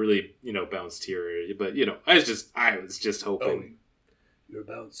I never really bounced here, but I was just hoping. You're a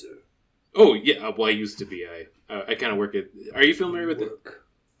bouncer. Oh yeah, well I used to be. I kind of work at. Are you familiar with it?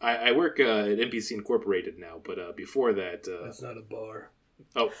 I work at NPC Incorporated now, but before that, That's not a bar.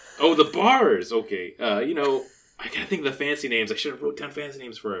 Oh, the bars. Okay, I gotta think of the fancy names. I should have wrote down fancy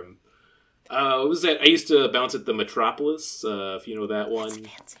names for him. What was that? I used to bounce at the Metropolis. If you know that one. That's a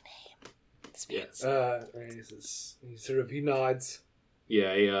fancy name. Yeah. And he nods.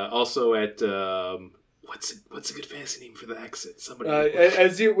 Yeah. Also at what's a good fancy name for the exit? Somebody.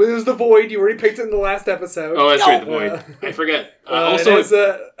 It was the Void. You already picked it in the last episode. Oh, that's right, the Void. I forget. Also,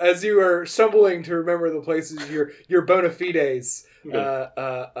 as you are stumbling to remember the places, your bona fides,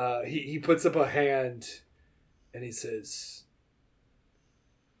 he puts up a hand, and he says,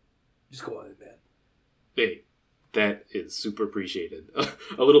 "Just go on in, man." hey, that is super appreciated.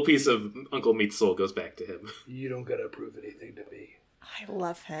 A little piece of Uncle Meat's soul goes back to him. You don't gotta prove anything to me. I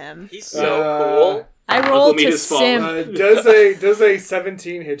love him. He's so cool. I rolled Meat to is fallen. sim. Does a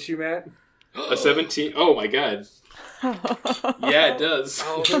 17 hit you, Matt? A 17? Oh my god. Yeah, it does.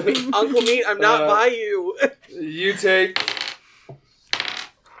 Oh, Uncle Meat, I'm not by you. You take.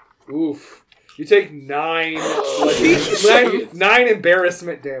 Oof. You take 9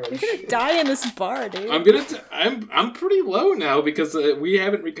 embarrassment damage. You're gonna die in this bar, dude. I'm pretty low now because we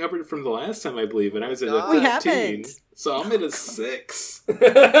haven't recovered from the last time, I believe, and I was at a 15. We haven't. So I'm at a 6.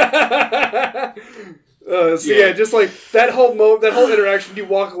 Yeah, just like that whole interaction, you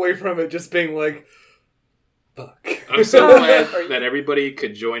walk away from it just being like, fuck. I'm so glad that everybody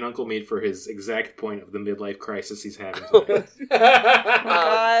could join Uncle Meat for his exact point of the midlife crisis he's having tonight.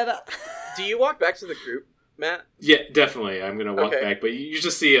 God. Do you walk back to the group, Matt? Yeah, definitely. I'm gonna walk Okay. back, but you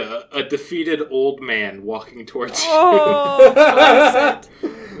just see a defeated old man walking towards you. Oh, classic.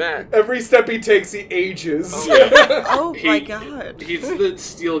 Matt. Every step he takes, he ages. Oh my He- god. He's the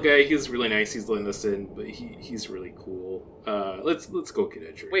steel guy. He's really nice. He's letting us in, but he's really cool. Let's go get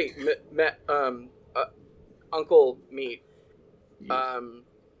a drink. Wait, Matt, Uncle Meat, are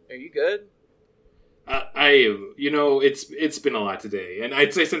you good? It's been a lot today, and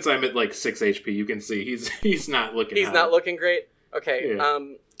I'd say since I'm at like 6 HP, you can see he's not looking. He's hot. not looking great? Okay, Yeah.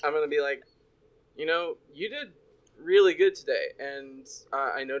 I'm gonna be like, you did really good today, and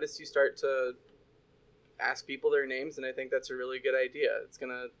I noticed you start to ask people their names, and I think that's a really good idea. It's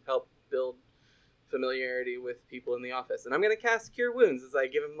gonna help build familiarity with people in the office, and I'm gonna cast Cure Wounds as I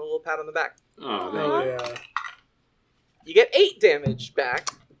give him a little pat on the back. Oh, Oh, yeah. You get 8 damage back.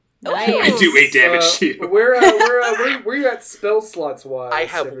 I do 8 damage to you. Where you at spell slots wise? I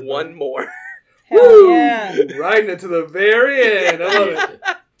have everybody? one more. Hell yeah. Riding it to the very end. I love it.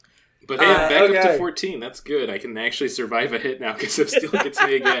 But hey, I'm back up okay. to 14. That's good. I can actually survive a hit now because if Steel gets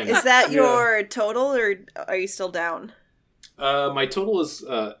me again. Is that Yeah. your total, or are you still down? My total is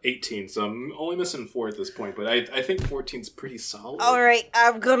 18, so I'm only missing 4 at this point. But I think 14's pretty solid. All right,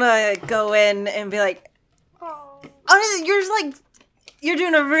 I'm gonna go in and be like, honestly, you're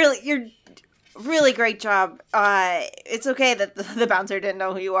doing a really great job. It's okay that the bouncer didn't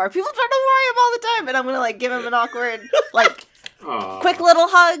know who you are. People try to worry him all the time, and I'm gonna give him an awkward Aw. quick little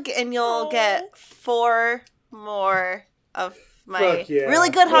hug, and you'll get 4 more of my Fuck yeah. really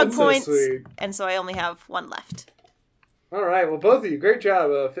good hug That's so points. sweet. And so I only have 1 left. All right, well, both of you, great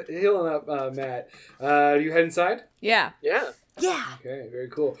job healing up Matt. Do you head inside? Yeah. Yeah. Yeah. Okay, very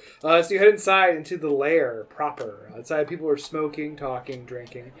cool. So you head inside into the lair proper. Outside, people are smoking, talking,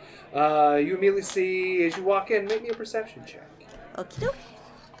 drinking. You immediately see, as you walk in, make me a perception check. Okie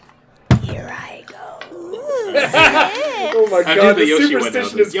dokie. Here I go. Oh my I god, knew the the Yoshi went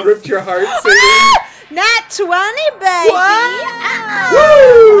superstition down has this. gripped your heart, Sadie. Nat 20, baby!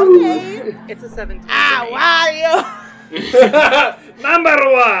 Woo! Okay. It's a 17. Wario! Number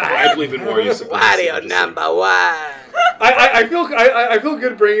one! I believe in Wario Supremacy. Wario number 1. I feel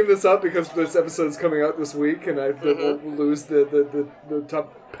good bringing this up because this episode's coming out this week, and I feel we'll lose the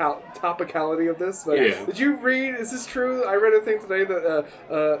topicality of this. But Yeah. did you read? Is this true? I read a thing today that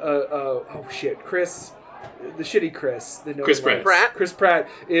oh shit, Chris. The shitty Chris, the no Chris one Pratt. likes. Chris Pratt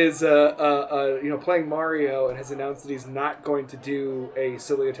is playing Mario and has announced that he's not going to do a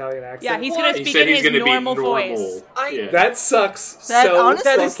silly Italian accent. Yeah, he's gonna He speak said in he's his going to be normal normal. voice. Yeah. That sucks. That so honestly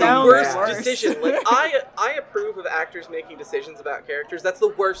That is the sounds worst worse. decision. Like, I approve of actors making decisions about characters. That's the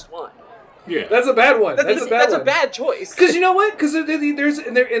worst one. Yeah. That's a bad one. That's That's a a bad bad choice. Because you know what? Because there's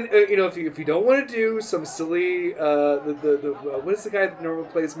if you don't want to do some silly what is the guy that normally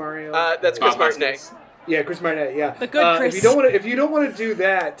plays Mario? That's Chris Bob Martinet. Hoskins. Yeah, Chris Martinet. Yeah, The good Chris. If you don't want to do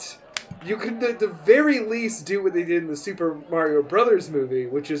that, you could at the very least do what they did in the Super Mario Brothers movie,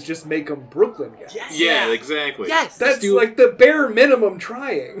 which is just make them Brooklyn guys. Yes. Yeah, exactly. Yes. That's do- like the bare minimum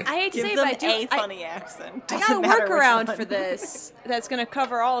trying. I hate to Give say, them but a funny accent. I got Doesn't a matter which workaround one. for this that's going to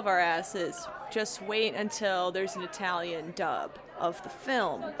cover all of our asses. Just wait until there's an Italian dub of the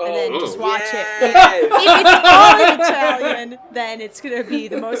film, and then just watch it. Yes. If it's all in Italian, then it's going to be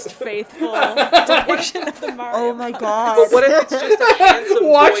the most faithful depiction of the Mario. Oh my god. But what if it's just a handsome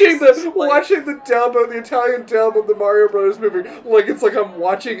watching voice, the like- watching the dub of the Italian dub of the Mario Brothers movie, like it's like I'm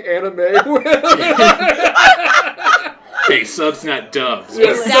watching anime. Hey, subs, not dubs.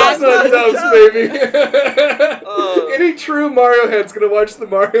 Yes, Exactly. that's not dubs, baby. Any true Mario head's gonna watch the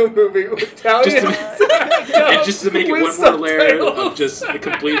Mario movie with Italian. And just to make it with one more layer subtitles. of just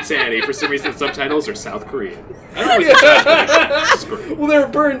complete insanity, for some reason the subtitles are South Korean. I don't know what's South Korean. It's great. Well, they're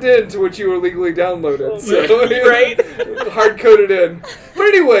burned into what you illegally downloaded, so Right? hard coded in. But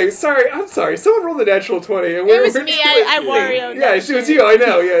anyway, I'm sorry. Someone rolled a natural 20, and It was me. I Wario. Yeah, it was you. I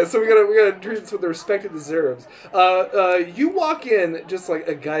know. Yeah, so we gotta treat this with the respect it deserves. You walk in just like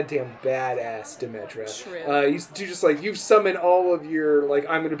a goddamn badass, Demetra. True. You just like you summon all of your like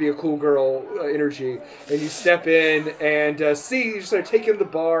I'm gonna be a cool girl energy, and you step in and you start taking the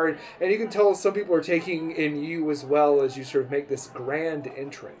bar, and you can tell some people are taking in you as well as you sort of make this grand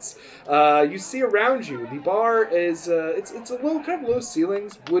entrance. You see around you the bar is it's a low kind of low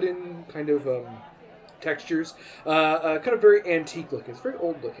ceilings, wooden kind of. Textures, kind of very antique looking. It's very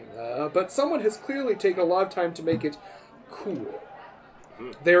old looking, but someone has clearly taken a lot of time to make it cool.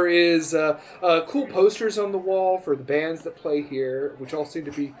 There is cool posters on the wall for the bands that play here, which all seem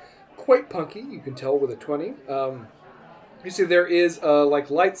to be quite punky. You can tell with a 20. You see there is like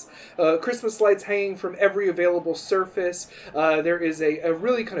lights, Christmas lights hanging from every available surface. There is a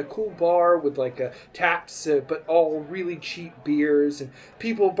really kind of cool bar with like taps, but all really cheap beers, and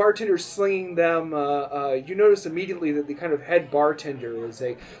bartenders slinging them. You notice immediately that the kind of head bartender is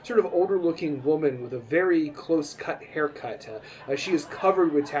a sort of older looking woman with a very close cut haircut. She is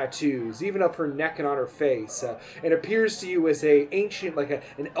covered with tattoos, even up her neck and on her face, and appears to you as a ancient, like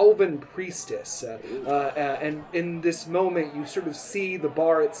an elven priestess. And in this moment, you sort of see the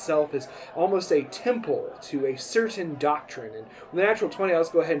bar itself as almost a temple to a certain doctrine. And with the natural 20, I'll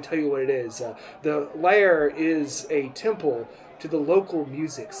just go ahead and tell you what it is. The lair is a temple to the local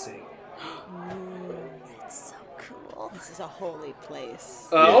music scene. It's so cool. This is a holy place.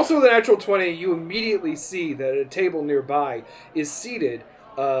 Also with the natural 20, you immediately see that at a table nearby is seated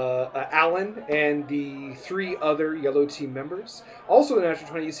Alan and the 3 other yellow team members. Also in the natural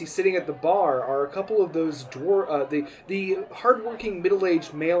 20, you see sitting at the bar are a couple of those the hardworking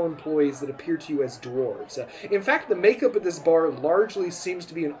middle-aged male employees that appear to you as dwarves. In fact, the makeup at this bar largely seems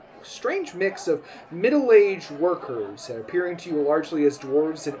to be an strange mix of middle-aged workers, appearing to you largely as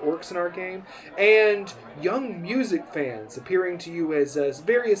dwarves and orcs in our game, and young music fans, appearing to you as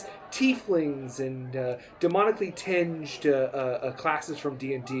various tieflings and demonically tinged classes from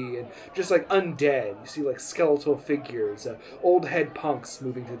D&D, and just like undead. You see like skeletal figures, old head punks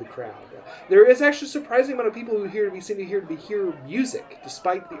moving through the crowd. There is actually a surprising amount of people who seem to hear music,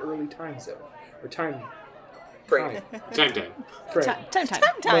 despite the early time zone, or time Frame. Time. frame. Time. Time.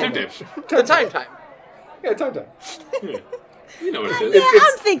 The time. Yeah, time. Yeah. You know what it is. Yeah,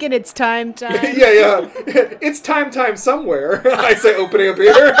 I'm thinking it's time. Yeah. It's time somewhere. I say, opening a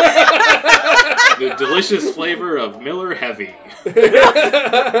beer. The delicious flavor of Miller Heavy.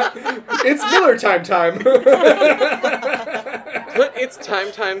 It's Miller time. Put "It's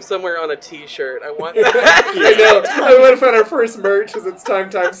time" somewhere on a T-shirt. I want that. I know. I want to find our first merch because it's time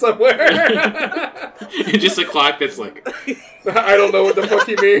somewhere. Just a clock that's like... I don't know what the fuck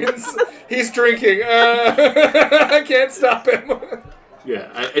he means. He's drinking. I can't stop him. Yeah,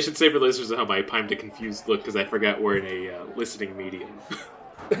 I should say for listeners at home, I mimed a confused look because I forgot we're in a listening medium.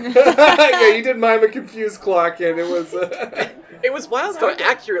 Yeah, you did mime a confused clock, and it was... It was wild how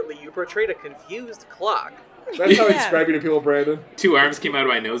accurately you portrayed a confused clock. That's how I describe you to people, Brandon. 2 arms came out of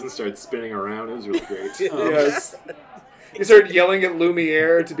my nose and started spinning around. It was really great. Yes. You started yelling at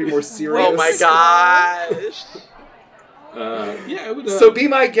Lumiere to be more serious. Oh my gosh. Yeah, I would... So be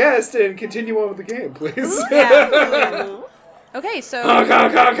my guest and continue on with the game, please. Yeah. Okay, so Honk.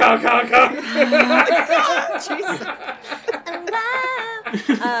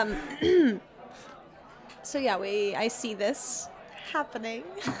 so yeah, I see this happening.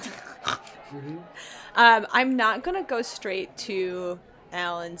 I'm not gonna go straight to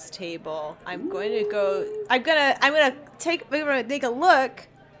Alan's table. I'm gonna take a look,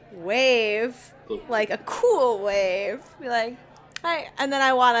 wave, like a cool wave, be like, hi, and then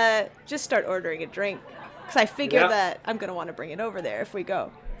I wanna just start ordering a drink. Because I figure that I'm going to want to bring it over there if we go.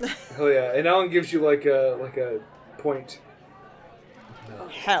 Hell yeah. And Alan gives you like a point.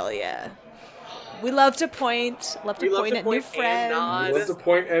 Hell yeah. We love to point. Love to point at new friends. Love to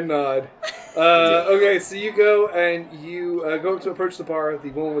point and nod. Okay, so you go and you go to approach the bar. The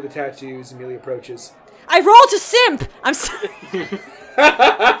woman with the tattoos immediately approaches. I rolled to simp! I'm sorry.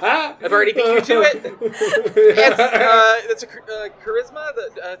 I've already beat you to it. That's a charisma.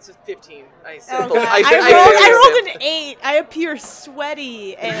 It's a 15. I rolled an 8. I appear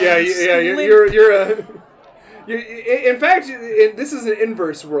sweaty and in fact, this is an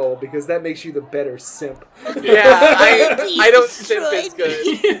inverse roll because that makes you the better simp. Yeah, I don't simp as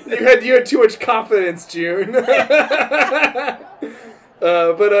good. You had too much confidence, June.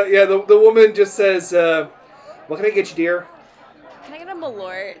 But the woman just says, "What can I get you, dear?" Can I get a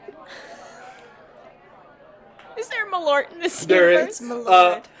Malort? Is there a Malort in this There universe? is.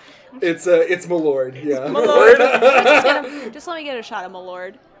 Malord. It's Malord. Yeah. Malord. Just let me get a shot of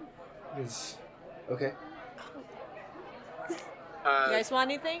Malord. Okay. You guys want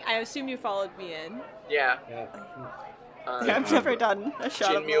anything? I assume you followed me in. Yeah. I've never done a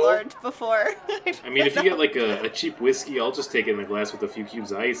shot of Mule. Malort before. I mean, if you get like a cheap whiskey, I'll just take it in a glass with a few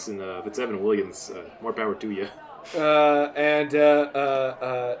cubes of ice, and if it's Evan Williams, more power to you.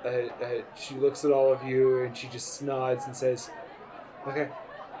 She looks at all of you and she just nods and says, "Okay,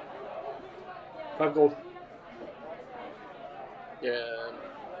 5 gold." Yeah.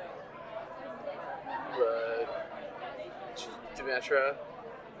 Demetra.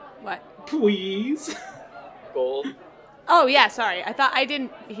 What? Please. Gold. Oh, yeah, sorry. I thought I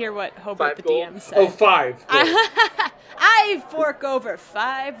didn't hear what Hobart 5 the gold. DM said. Oh, 5 gold. I fork over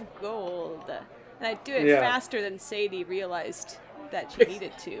 5 gold. And I do it faster than Sadie realized that she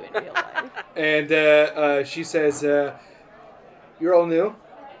needed to in real life. And she says, "You're all new.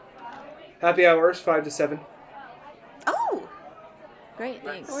 Happy hours, 5 to 7. Oh, Great,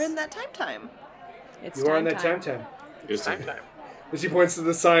 thanks. we're in that time. It's You are in time that time. time. Just Time. And she points to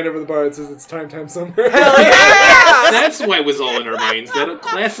the sign over the bar that says it's time somewhere. That's why it was all in our minds. That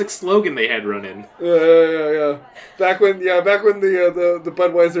classic slogan they had run in. Yeah. Back when the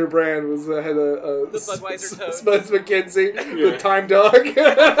Budweiser brand was had The Budweiser Toad. Spuds McKenzie, the Time Dog.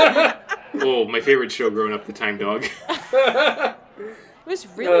 Oh, my favorite show growing up, The Time Dog. It was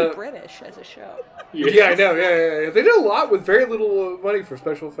really British as a show. Yeah, I know. Yeah. They did a lot with very little money for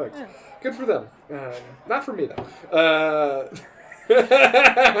special effects. Yeah. Good for them. Not for me though.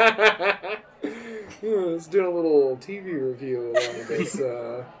 Let's do a little TV review along with this.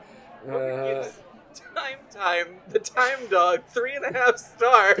 Time. The Time Dog. 3.5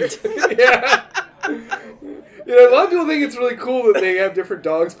 stars. Yeah. A lot of people think it's really cool that they have different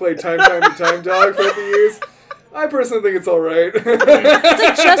dogs play Time and Time Dog throughout the years. I personally think it's all right. It's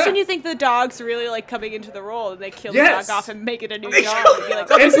like just when you think the dog's really like coming into the role, and they kill the Yes. dog off and make it a new dog. And be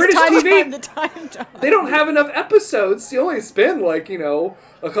like, oh, And this is British time, TV, the time dog. They don't have enough episodes. You only spend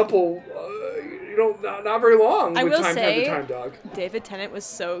a couple, not very long I with will Time say, the Time Dog. David Tennant was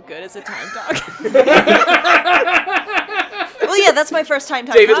so good as a time dog. Well, yeah, that's my first time.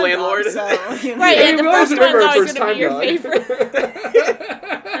 David Time Landlord. Dog, so, Right, Yeah, and the we always first remember one's our always first going to be your time dog.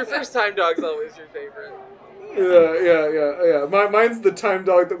 favorite. Your first Time Dog's always your favorite. Yeah. Mine's the time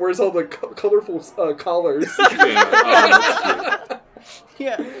dog that wears all the colorful collars.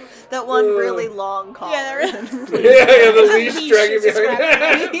 Yeah. That one really long collar. Yeah, The leash Leash dragging is just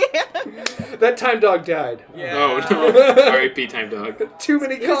behind. Yeah. That time dog died. Yeah. Oh no! R.I.P. Time Dog. Too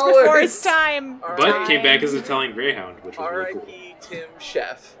many It was collars. before his time. But came back as Italian Greyhound, which was really cool. R.I.P. Tim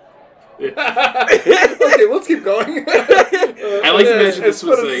Chef. Okay, let's keep going. I like to imagine this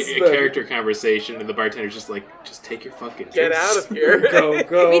was As fun as a it's been. character conversation, and the bartender's just like, just take your fucking Get drinks. out of here. Go.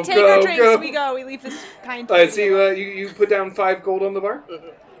 We take go, our drinks, go. we go, we leave this kind All right, so you put down 5 gold on the bar?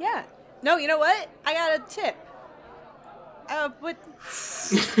 Yeah. No, you know what? I got a tip. What?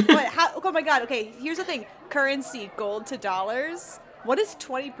 How? Oh my god. Okay, here's the thing. Currency, gold to dollars. What is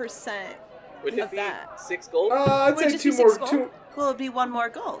 20%? Would it Of be that. 6 gold? I'd Would it say just 2 be more. 6 gold? 2. Well, it'd be 1 more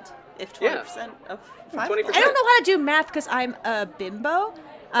gold if 20% of 5 20%. gold. I don't know how to do math because I'm a bimbo.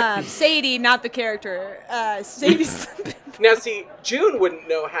 Sadie, not the character. Sadie's the bimbo. Now, see, June wouldn't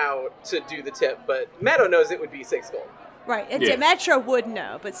know how to do the tip, but Meadow knows it would be 6 gold. Right. And Yeah. Demetra would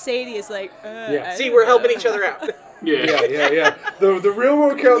know, but Sadie is like, Yeah. I See, don't we're know. helping each other out. Yeah. The real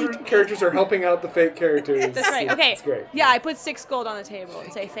world characters are helping out the fake characters. That's right. Okay. It's great. Yeah, I put 6 gold on the table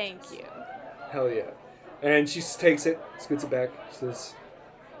and say thank you. Hell yeah. And she takes it, scoots it back, says,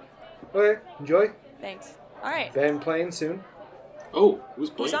 okay, enjoy. Thanks. All right. Band playing soon. Oh, who's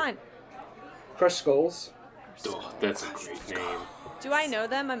playing? Who's on? Crushed Skulls. Oh, that's a great name. Do I know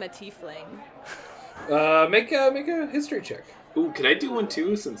them? I'm a tiefling. Make a history check. Ooh, could I do one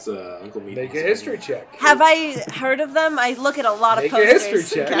too? Since Uncle Meat. Make a history check. Have I heard of them? I look at a lot of Make a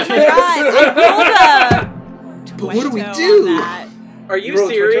posters. history check. Oh my god, I rolled a But what do we Twento do? on that. Are You you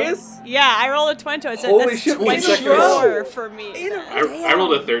rolled a serious? Yeah, I rolled a Twento. It said Holy that's shit, 24 for me. I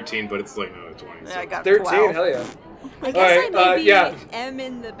rolled a 13, but it's like no 20. Yeah, I got 13, 12. hell yeah. I guess Alright, I maybe yeah. am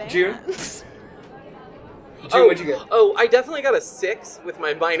in the band. June? June, what'd you get? Oh, I definitely got a 6 with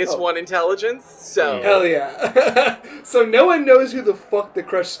my -1 intelligence, so... Hell yeah. So no one knows who the fuck the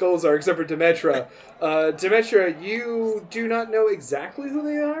Crushed Skulls are except for Demetra. Demetra, you do not know exactly who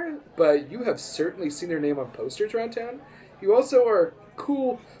they are, but you have certainly seen their name on posters around town. You also are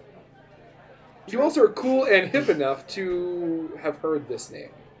cool. You also are cool and hip enough to have heard this name.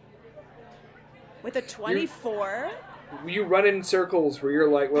 With a 24? You run in circles where you're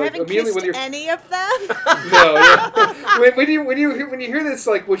like, I well, haven't immediately kissed when you're any of them? no, yeah. when you hear this,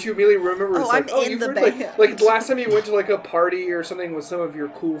 like what you immediately remember is Oh, like, I'm in you've the heard, band. like the last time you went to like a party or something with some of your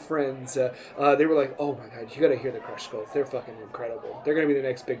cool friends, they were like, oh my god, you gotta hear the Crushed Skulls. They're fucking incredible. They're gonna be the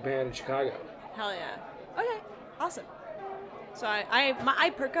next big band in Chicago. Hell yeah. Okay, awesome. So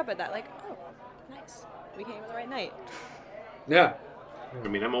I perk up at that, like, oh, nice. We came at the right night. Yeah. I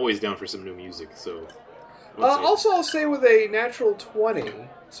mean, I'm always down for some new music, so. I would say- Also, I'll say with a natural 20,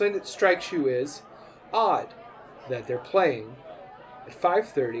 something that strikes you is odd that they're playing at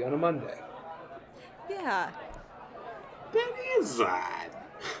 5:30 on a Monday. Yeah. that is odd.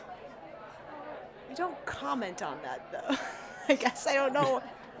 We don't comment on that, though. I guess I don't know.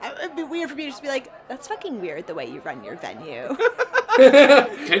 It'd be weird for me to just be like, that's fucking weird the way you run your venue.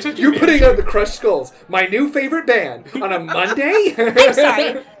 Can I touch your You're putting out the Crushed Skulls, my new favorite band, on a Monday? I'm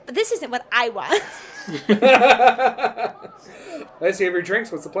sorry, but this isn't what I want. Let's see your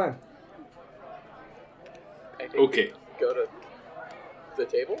drinks. What's the plan? I think Okay. we Go to the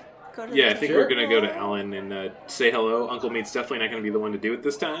table? Go to Yeah, I the think Sure. we're gonna go to Ellen and say hello. Uncle Meat's definitely not gonna be the one to do it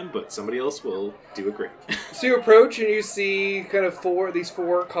this time, but somebody else will do it great. So you approach and you see kind of these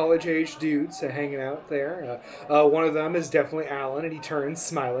four college-age dudes hanging out there. One of them is definitely Alan, and he turns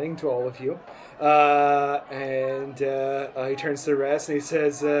smiling to all of you. And he turns to the rest and he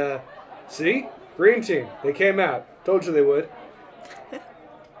says, see? Green team. They came out. Told you they would.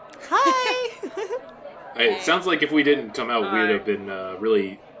 Hi! It sounds like if we didn't come out, we'd have been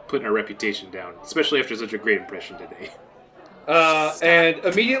really putting our reputation down, especially after such a great impression today. And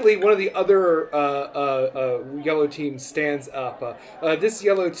immediately one of the other yellow team stands up. This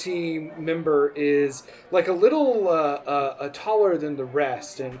yellow team member is like a little taller than the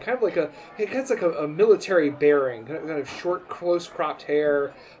rest, and kind of like he has like a military bearing, kind of short, close cropped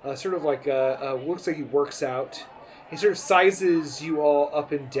hair, sort of like looks like he works out. He sort of sizes you all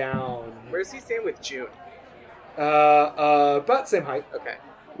up and down. Where's he stand with June? About same height. Okay.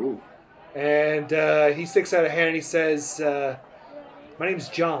 Ooh. And he sticks out a hand and he says, my name's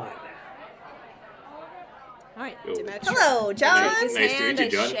John. All right, Yo. Demetra. Hello, John. Shake his Nice to hand,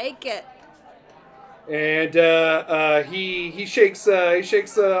 meet you, I John. shake it. And he shakes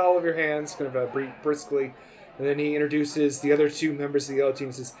all of your hands kind of briskly, and then he introduces the other two members of the yellow team.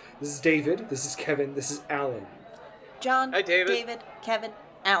 He says, "This is David. This is Kevin. This is Alan." John, Hi, David. Kevin,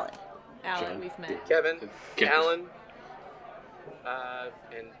 Alan. Alan, John. we've met. Kevin, Kevin. Alan,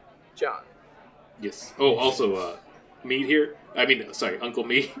 and John. Yes. Oh, also, Mead here. I mean, sorry, Uncle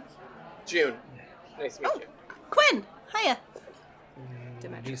Mead. June. Nice to meet you. Quinn, hiya.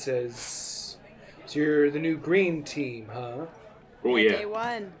 He says, so you're the new green team, huh? Oh, Day yeah.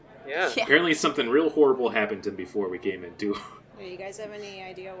 one. Yeah. Yeah. Apparently something real horrible happened to him before we came in, too. Do you guys have any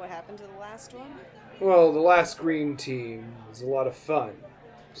idea what happened to the last one? Well, the last green team was a lot of fun.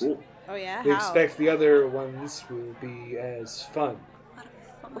 Cool. Oh yeah, We how? expect the other ones will be as fun.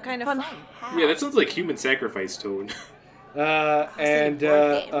 What kind of fun? How? Yeah, that sounds like human sacrifice tone. And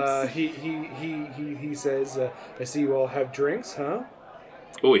board games. he says, I see you all have drinks, huh?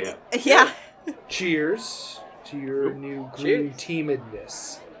 Oh, yeah. Yeah. Cheers to your new green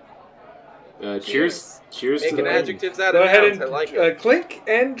teamedness. Cheers. Cheers to Making the adjectives out Go of ahead nouns. and I like it. clink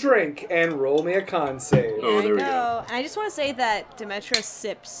and drink and roll me a con save. Oh, there we go. go. And I just want to say that Demetra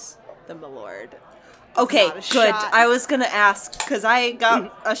sips the Malord. Okay, Not a good. shot. I was gonna ask because I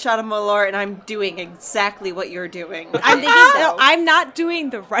got a shot of Malort and I'm doing exactly what you're doing. I'm thinking, no, I'm not doing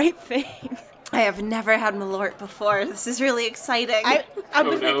the right thing. I have never had Malort before. This is really exciting. I Oh,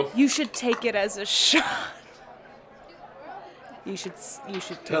 was no. like, you should take it as a shot. You should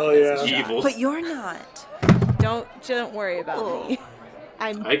take Hell it as a yeah. shot. Evil. But you're not. Don't worry about Oh. me.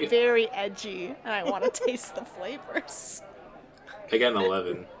 I'm I get- very edgy, and I want to taste the flavors. I got an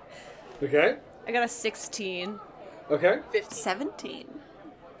 11. Okay? I got a 16. Okay? 17.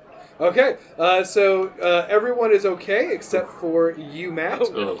 Okay. So everyone is okay except for you, Matt.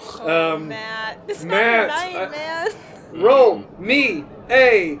 Ugh. Matt, it's Matt, not your night, man. Roll me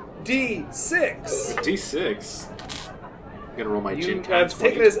a d6. D6. I'm gonna roll my You gin have times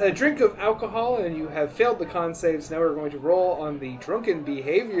taken a drink of alcohol and you have failed the con saves. Now we're going to roll on the drunken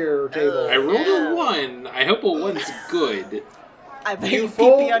behavior table. I rolled a 1. I hope a 1's good. I bet You you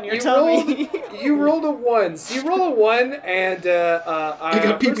fold- pee on your you tummy. You rolled a 1. So you roll a 1 and I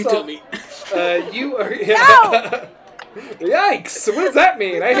got pee-pee first off, tummy. You are... Yeah. Yikes! What does that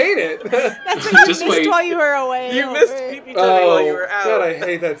mean? I hate it. That's what you Just missed wait. while you were away. You missed Albert. pee-pee tummy while you were out. God, I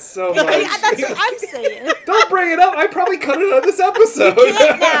hate that so much. Yeah, that's what I'm saying. Don't bring it up. I probably cut it out of this episode.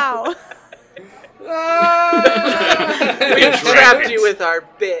 Can't now. We trapped you with our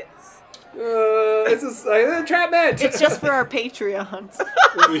bits. This is entrapment. It's just for our Patreons.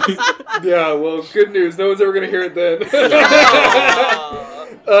 Yeah, well, good news. No one's ever gonna hear it then.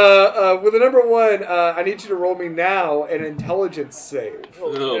 Aw. With the number 1, I need you to roll me now an intelligence save.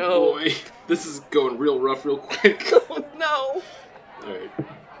 Oh, no. boy. This is going real rough real quick. Oh, no. Alright.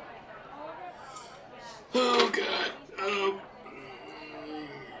 Oh, God.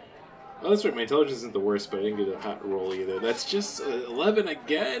 Oh, that's right. My intelligence isn't the worst, but I didn't get a hot roll either. That's just 11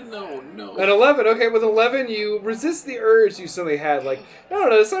 again? Oh, no. At 11, okay, with 11, you resist the urge you suddenly had. Like, I don't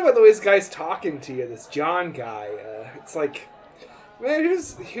know, there's something about the way this guy's talking to you, this John guy. It's like, man,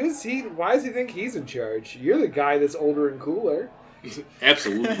 who's he? Why does he think he's in charge? You're the guy that's older and cooler.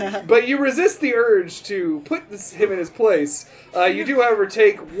 Absolutely. But you resist the urge to put him in his place. You do, however,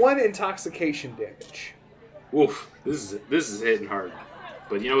 take 1 intoxication damage. Woof. This is hitting hard.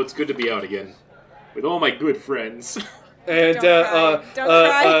 But, you know, it's good to be out again. With all my good friends. And Don't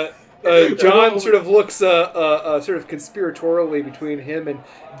cry. John sort of looks sort of conspiratorially between him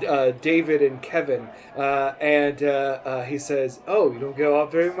and David and Kevin, and he says, "Oh, you don't go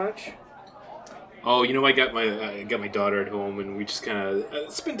out very much." Oh, you know, I got my daughter at home, and we just kind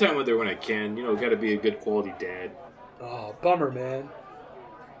of spend time with her when I can. You know, got to be a good quality dad. Oh, bummer, man.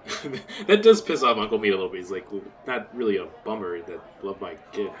 That does piss off Uncle Meat a little bit. He's like, not really a bummer that love my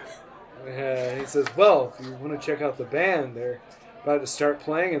kid. He says, "Well, if you want to check out the band, they're about to start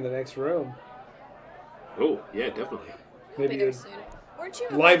playing in the next room. Oh, yeah, definitely. Maybe Bigger you'd sooner. Weren't you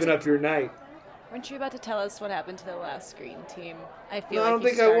liven up your night." Weren't you about to tell us what happened to the last green team? I feel No, like I don't you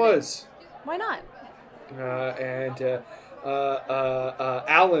think started. I was. Why not?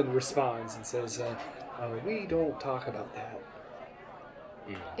 Alan responds and says, "We don't talk about that."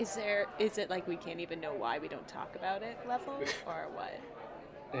 Is it like we can't even know why we don't talk about it level or what?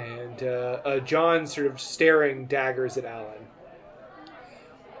 And John sort of staring daggers at Alan.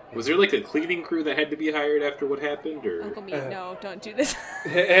 Was there like a cleaning crew that had to be hired after what happened, or Uncle Meat, no, don't do this.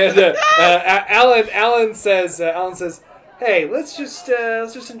 And Alan says, "Hey, let's just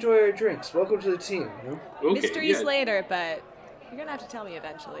enjoy our drinks. Welcome to the team." You know? okay, Mysteries yeah. later, but you're gonna have to tell me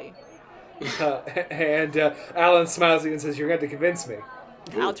eventually. And Alan smiles and says, "You're going to have to convince me."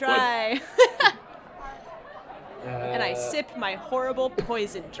 Oh, I'll try. And I sip my horrible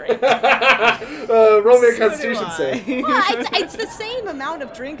poison drink. Roll me a Constitution save. Well, it's the same amount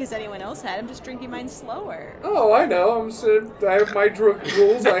of drink as anyone else had. I'm just drinking mine slower. Oh, I know. I have my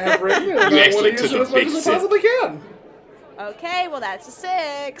rules I have written, and I want to use them as much as I possibly can. Okay, well that's a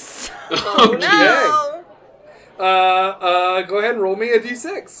 6. Oh no! Go ahead and roll me a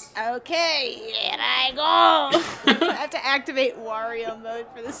d6. Okay, here I go. I have to activate Wario mode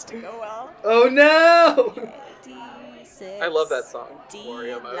for this to go well. Oh no! D6. I love that song,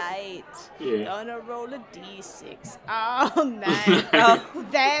 Wario mode. Light. Yeah. Gonna roll a D6. Oh, nice. Oh,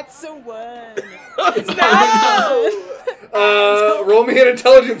 that's a 1. No! Roll me an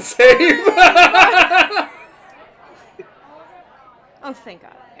intelligence save. Oh, thank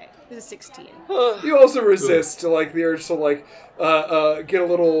God. Okay, this is 16. You also resist like the urge to get a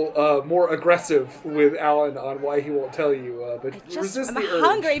little more aggressive with Alan on why he won't tell you, but resist I'm the urge.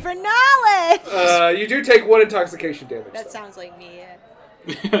 hungry for knowledge. You do take 1 intoxication damage. That though. sounds like me.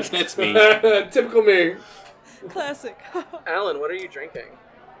 That's me. Typical me. Classic. Alan, what are you drinking?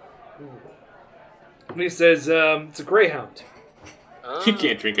 And he says, it's a Greyhound. You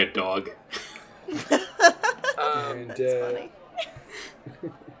can't drink a dog. And That's funny.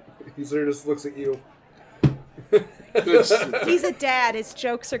 he sort of just looks at you. He's a dad. His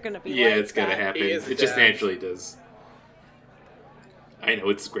jokes are gonna be Yeah, like it's gonna that. happen. He is It just dead. naturally does. I know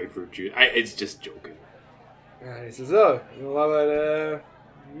it's grapefruit juice. It's just joking. And he says, "Oh, you know about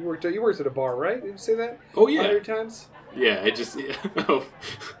you worked at a bar, right? Did you say that? Oh yeah, 100 times." yeah. Oh.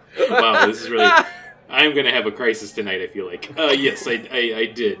 Wow, this is really. I'm gonna have a crisis tonight. I feel like. Yes, I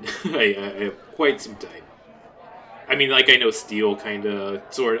did. I have quite some time. I mean, like I know Steel, kind of,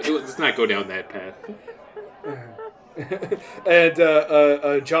 sort of. Let's not go down that path.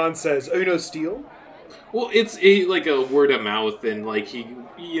 And John says, "Oh, you know Steel?" Well, it's like a word of mouth, and like he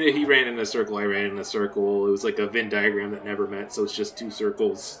ran in a circle, I ran in a circle. It was like a Venn diagram that never met, so it's just 2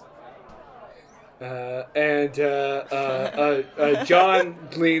 circles. John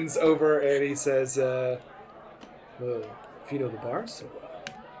leans over and he says, "Well, if you know the bar so well,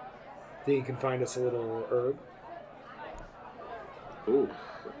 think you can find us a little herb." Oh,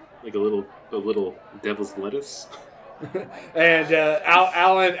 like a little devil's lettuce. And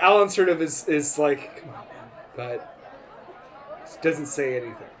Alan sort of is like, "Come on, man," but doesn't say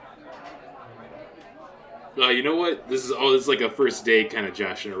anything. You know what? This is like a first date kind of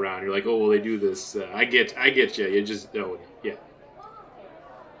joshing around. You're like, oh, well, they do this. I get you. You just, yeah.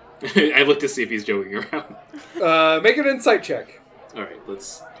 I look to see if he's joking around. Make an insight check. All right,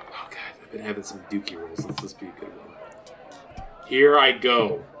 let's. Oh God, I've been having some dookie rolls. Let's be a good one. Here I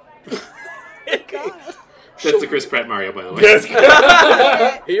go. That's the Chris Pratt Mario, by the way. Yes.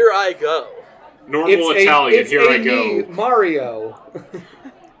 Here I go. Normal Italian. Here I me, go. Mario.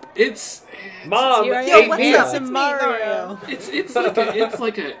 It's Mom. Yo, what's up? It's Mario. it's like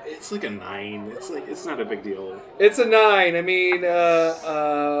a 9. It's not a big deal. It's a 9. I mean,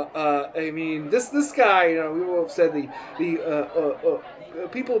 this guy. You know, we will have said the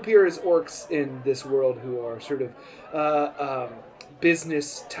people appear as orcs in this world who are sort of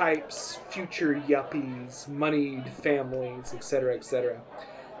business types, future yuppies, moneyed families, etc., etc.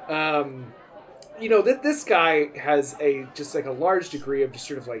 You know that this guy has just like a large degree of just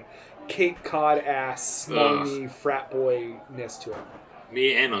sort of like Cape Cod ass, smarmy frat boy-ness to him.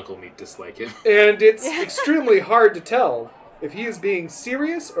 Me and Uncle Meat dislike him. And it's extremely hard to tell if he is being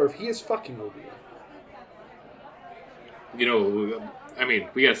serious or if he is fucking with you. You know, I mean,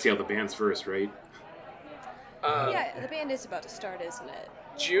 we gotta see how the band's first, right? Yeah, the band is about to start, isn't it?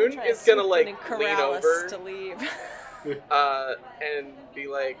 June Try is gonna to lean corral us over to leave. and be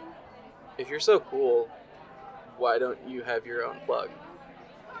like, if you're so cool, why don't you have your own plug?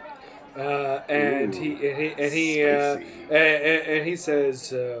 And he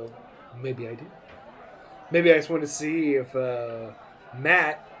says, maybe I do. Maybe I just want to see if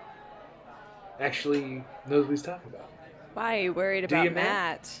Matt actually knows what he's talking about. Why are you worried Do about you, Matt?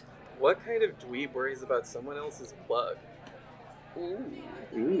 Matt? What kind of dweeb worries about someone else's plug? And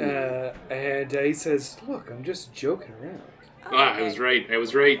he says, look, I'm just joking around. I was right. I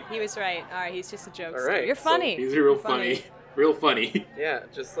was right. He was right. All right, he's just a jokester. All right, You're so funny. He's real You're funny. Real funny. Yeah,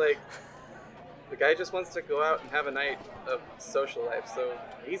 just like the guy just wants to go out and have a night of social life, so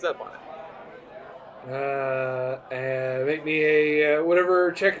he's up on it. And make me a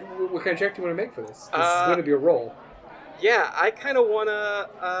whatever check. What kind of check do you want to make for this? This is going to be a roll. Yeah, I kind of wanna.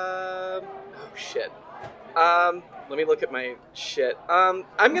 Oh shit. Let me look at my shit. I'm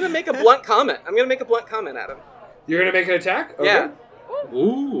gonna make a blunt comment. I'm gonna make a blunt comment at him. You're going to make an attack? Okay. Yeah.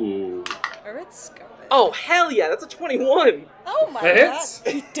 Ooh. Or it's going. Oh hell yeah! That's a 21. Oh my That god. hits.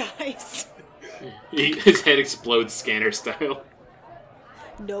 He dies. His head explodes scanner style.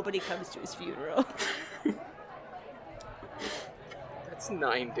 Nobody comes to his funeral. That's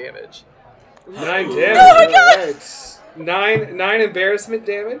 9 damage. 9 damage. All right. Nine embarrassment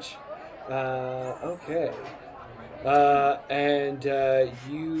damage. Okay. And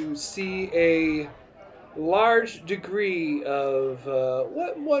you see a large degree of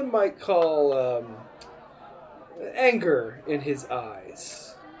what one might call anger in his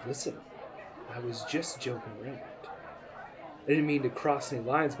eyes. Listen, I was just joking around. I didn't mean to cross any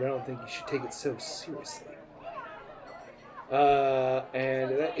lines, but I don't think you should take it so seriously. And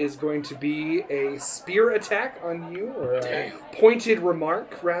that is going to be a spear attack on you, or a pointed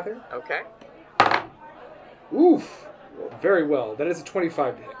remark, rather. Okay. Oof. Very well. That is a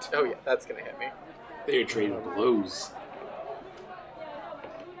 25 to hit. Oh yeah, that's gonna hit me. They're trading blows.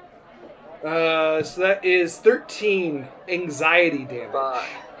 So that is 13 anxiety damage. Fuck.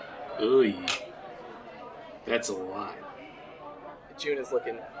 Oy. That's a lot. June is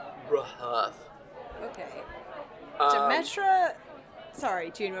looking rough. Okay. Um, Demetra...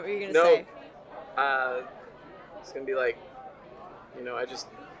 Sorry, June, what were you going to no. say? It's gonna be like,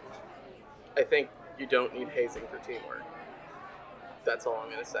 I think you don't need hazing for teamwork. That's all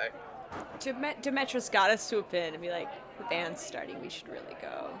I'm gonna say. Demetra's got to swoop in and be like, the band's starting, we should really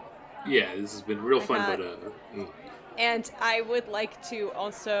go. Yeah, this has been real fun, but And I would like to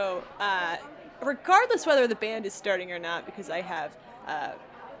also, regardless whether the band is starting or not, because I have,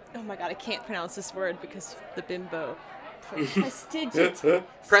 oh my god, I can't pronounce this word because the bimbo.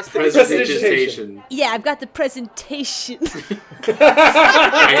 Prestidigitation. Yeah, I've got the presentation.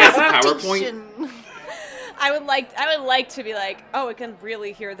 I have the PowerPoint. I would like to be like, oh, I can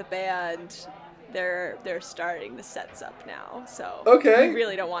really hear the band. They're starting. The set's up now, so Okay. we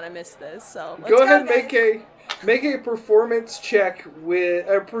really don't want to miss this. So let's Go ahead and guys. make a performance check with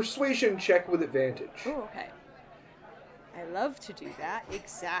a persuasion check with advantage. Oh, okay. I love to do that.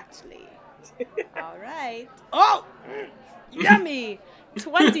 Exactly. All right. Oh, yummy.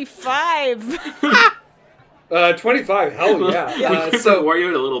 25. 25. Hell yeah. So Wario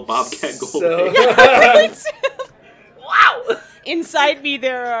had a little Bobcat Goldthwait. Wow! Inside me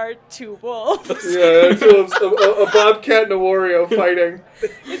there are 2 wolves. Yeah, a bobcat and a Wario fighting.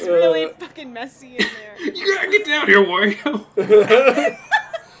 It's really fucking messy in there. You gotta get down here, Wario.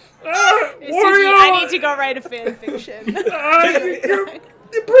 Excuse me, I need to go write a fan fiction.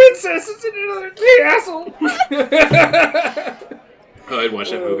 The princess is in another castle. Oh, I'd watch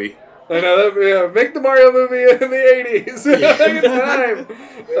that movie. I know that. Yeah, make the Mario movie in the 80s. It's time.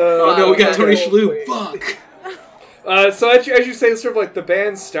 Oh no, we got Tony okay. Shalhoub. Fuck. So as you say, sort of like the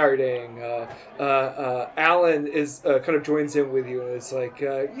band's starting, Alan is kind of joins in with you, and it's like,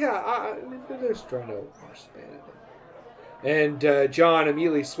 they're just trying to horse band. And John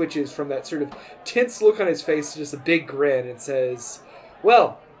immediately switches from that sort of tense look on his face to just a big grin and says,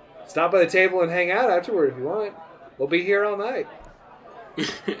 well, stop by the table and hang out afterward if you want. We'll be here all night.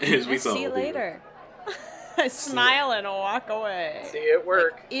 As we saw. See you later. I smile and walk away. See it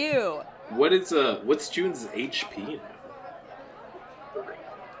work. Ew. What's June's HP now?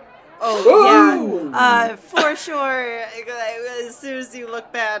 Oh, yeah. For sure. As soon as you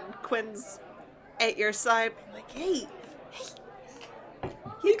look bad, Quinn's at your side. I'm like, hey,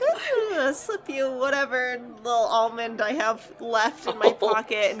 you could slip you whatever little almond I have left in my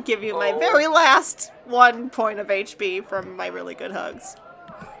pocket and give you my very last 1 point of HP from my really good hugs.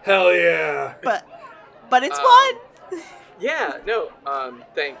 Hell yeah. But it's one. Yeah, no,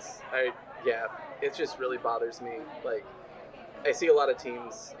 thanks. It just really bothers me. Like, I see a lot of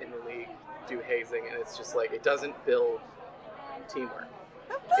teams in the league do hazing, and it's just like, it doesn't build teamwork.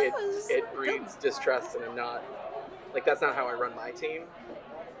 It breeds distrust, and that's not how I run my team.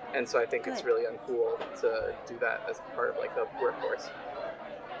 And so I think it's really uncool to do that as part of, like, the workforce.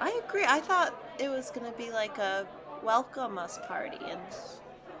 I agree. I thought it was going to be like a welcome us party, and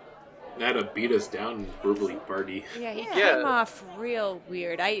Not a beat us down verbally party. Yeah, he Yeah. came off real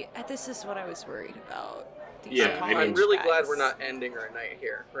weird. This is what I was worried about. These Yeah, college I'm really guys. glad we're not ending our night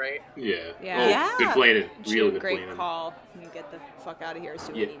here, right? Yeah. Yeah. Oh, Yeah. good planning. June, Real good great planning. call. You get the fuck out of here as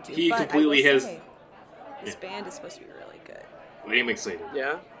soon as Yeah, we need to. he But completely I will has- say, this yeah. band is supposed to be really good. I am excited.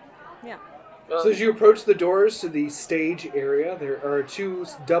 Yeah? Yeah. Well, So as you approach the doors to the stage area, there are 2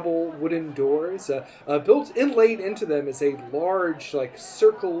 double wooden doors. Built inlaid into them is a large, like,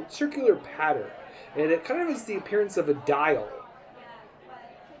 circular pattern, and it kind of has the appearance of a dial.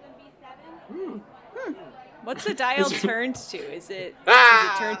 What's the dial turned to? Is it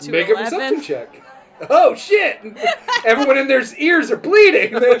turned to Make 11? a perception check. Oh shit! Everyone in their ears are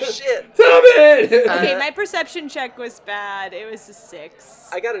bleeding. oh, shit. Stop it! Okay, my perception check was bad. It was a 6.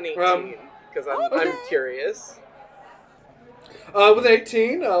 I got an 18. because I'm curious. With an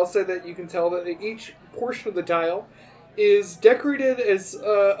 18, I'll say that you can tell that each portion of the dial is decorated as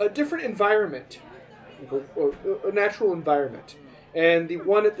a different environment, a natural environment. And the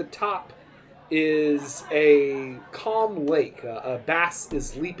one at the top is a calm lake. A bass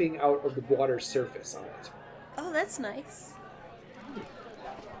is leaping out of the water surface on it. Oh, that's nice.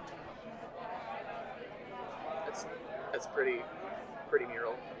 That's pretty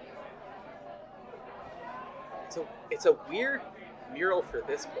mural. It's a weird mural for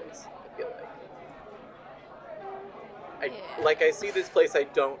this place, I feel like. I see this place, I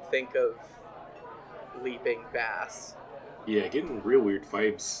don't think of leaping bass. Yeah, getting real weird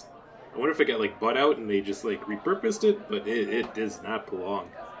vibes. I wonder if it got like butt out and they just like repurposed it, but it does not belong.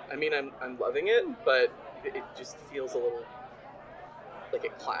 I mean, I'm loving it, but it just feels a little like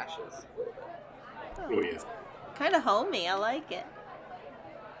it clashes a little bit. Oh yeah. Kind of homey. I like it.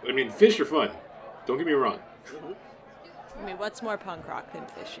 I mean, fish are fun. Don't get me wrong. Mm-hmm. I mean, what's more punk rock than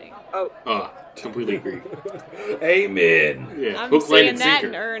fishing? Oh, Completely agree. Amen. Yeah, I'm hook, line, saying and that sinker.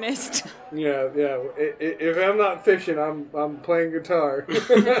 in earnest. Yeah. If I'm not fishing, I'm playing guitar.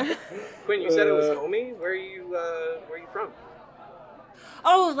 Quinn, you said it was homey. Where are you from?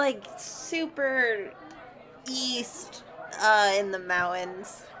 Oh, like super east in the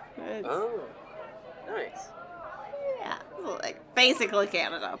mountains. It's- Oh, nice. Yeah, like basically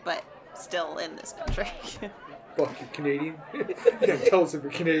Canada, but still in this country. Fuck, you're Canadian? You can't tell us if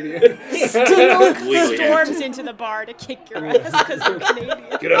you're Canadian. Still Legally have storms to. into the bar to kick your ass because you're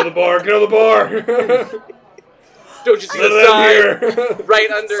Canadian. Get out of the bar, get out of the bar! Don't you see Let the it sign out here! right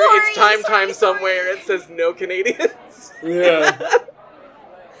under it's time sorry. somewhere? It says no Canadians. Yeah.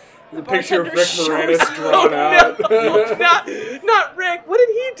 The picture of Rick bartender Moranis drawn out. No, not Rick. What did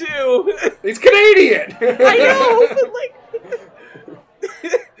he do? He's Canadian! I know, but like.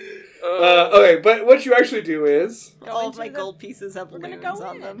 Okay, but what you actually do is... All of into my the- gold pieces have We're gonna balloons go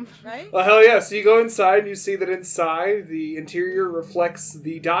on in, them. right? Well, hell yeah. So you go inside and you see that inside the interior reflects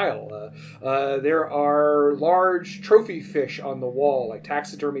the dial. There are large trophy fish on the wall, like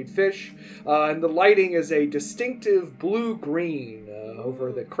taxidermied fish, and the lighting is a distinctive blue-green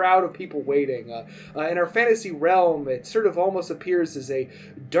over the crowd of people waiting. In our fantasy realm, it sort of almost appears as a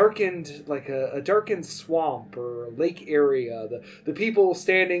darkened, like a darkened swamp or lake area. The people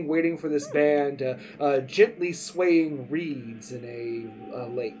standing waiting for this band, gently swaying reeds in a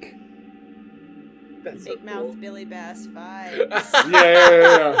lake. That's so Big mouth cool. Billy Bass vibes.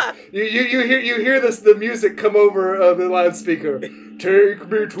 Yeah. You hear the music come over the loudspeaker. Take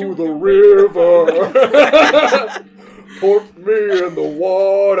me to the river. Put me in the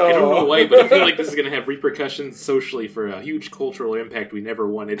water. I don't know why, but I feel like this is going to have repercussions socially for a huge cultural impact we never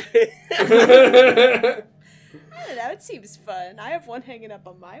wanted. I don't know, it seems fun. I have one hanging up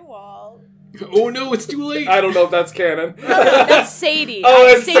on my wall. Oh no, it's too late! I don't know if that's canon. That's Sadie. Oh,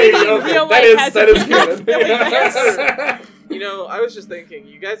 that's Sadie. in Okay. real That life is has that a is big mouth Billy Bass. canon. You know, I was just thinking,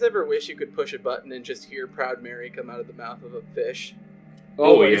 you guys ever wish you could push a button and just hear Proud Mary come out of the mouth of a fish?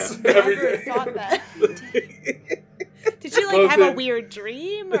 Always. Oh, Every Never day. thought that. Did you Both have a in- weird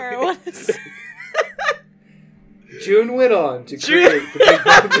dream or what? June went on to June- create the Big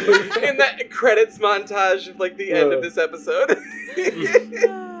Mouth Billy Bass. In that credits montage of like the end of this episode.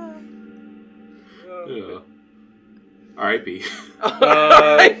 R.I.P.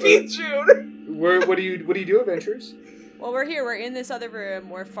 R.I.P. June. What do you do, adventures? Well, we're here. We're in this other room.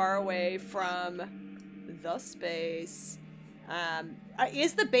 We're far away from the space.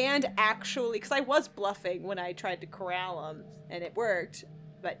 Is the band actually... Because I was bluffing when I tried to corral them, and it worked.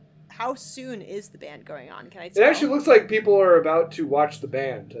 But how soon is the band going on? Can I It tell? actually looks like people are about to watch the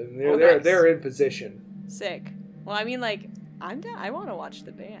band. And they're nice. they're in position. Sick. Well, I mean, like, I'm down. I want to watch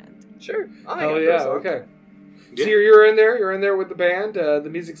the band. Sure. I'll hang Oh out for a yeah, song. okay. Yeah. So you're in there. You're in there with the band. The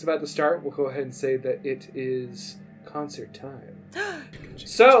music's about to start. We'll go ahead and say that it is concert time.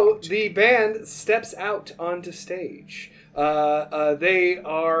 So the band steps out onto stage. They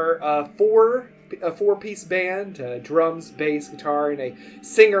are a four-piece band: drums, bass, guitar, and a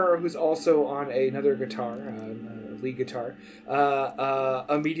singer who's also on another guitar, lead guitar.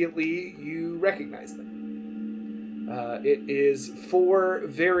 Immediately, you recognize them. It is four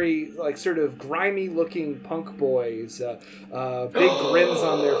very, like, sort of grimy-looking punk boys, big grins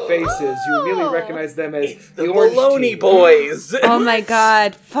on their faces. You immediately recognize them as It's the Orange Baloney Team. Boys. Oh my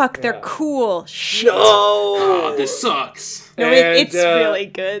god. Fuck, Yeah. they're cool. Shit. No. Oh, this sucks. No, And, it's really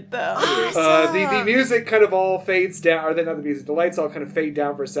good, though. The music kind of all fades down, or not the music, the lights all kind of fade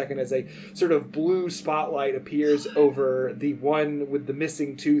down for a second as a sort of blue spotlight appears over the one with the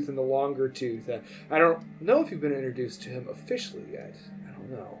missing tooth and the longer tooth. I don't know if you've been introduced to him officially yet. I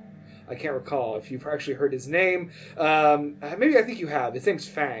don't know. I can't recall if you've actually heard his name. Maybe I think you have. His name's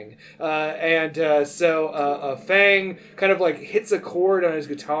Fang. So Fang kind of like hits a chord on his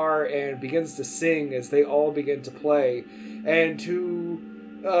guitar and begins to sing as they all begin to play. And to,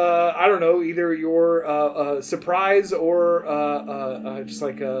 I don't know, either your surprise or just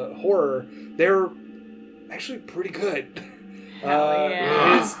like a horror, they're actually pretty good. Hell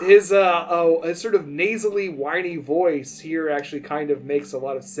yeah. His sort of nasally, whiny voice here actually kind of makes a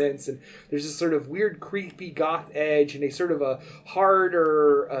lot of sense, and there's this sort of weird, creepy goth edge, and a sort of a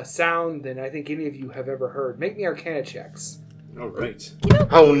harder sound than I think any of you have ever heard. Make me Arcana checks. All right.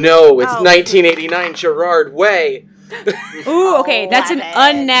 Oh no, it's Oh. 1989 Gerard Way. Ooh, okay, that's an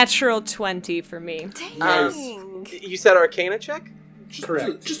 11. unnatural 20 for me. Dang. You said Arcana check?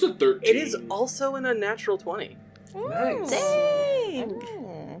 Correct. Just a 13. It is also an unnatural 20. Nice.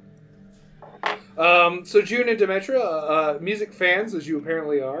 Dang. So June and Demetra, music fans as you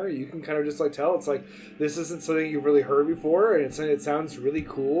apparently are, you can kind of just like tell it's like this isn't something you've really heard before, and it sounds really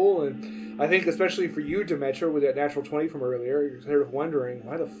cool. And I think especially for you, Demetra, with that natural 20 from earlier, you're sort of wondering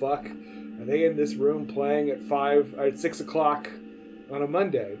why the fuck are they in this room playing at 6 o'clock on a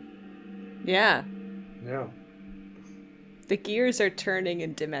Monday? Yeah. Yeah. The gears are turning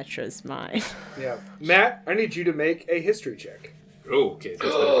in Demetra's mind. Yeah. Matt, I need you to make a history check. Oh, okay.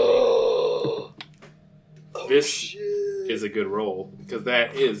 That's better for me. This is a good roll, because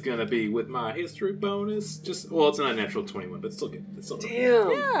that is going to be with my history bonus. It's an unnatural 21, but still good. It's still good.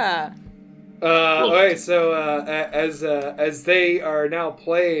 Damn. Yeah. Okay, so as they are now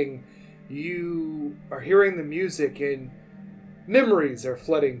playing, you are hearing the music and memories are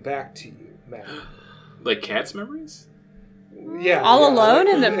flooding back to you, Matt. Like Cat's memories? Yeah, All yeah. alone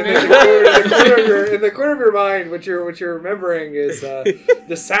in the in room? in the corner of your mind, what you're remembering is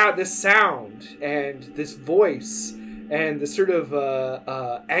this sound and this voice and the sort of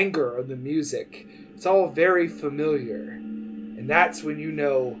anger of the music. It's all very familiar, and that's when you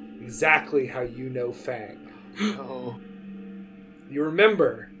know exactly how you know Fang. Oh. You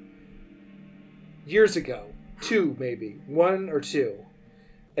remember years ago, 1 or 2.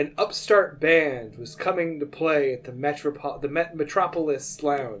 An upstart band was coming to play at the Metropolis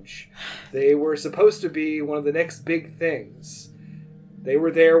Lounge. They were supposed to be one of the next big things. They were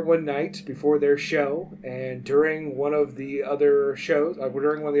there one night before their show, and during one of the other shows,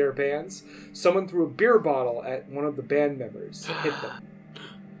 during one of the other bands, someone threw a beer bottle at one of the band members and hit them.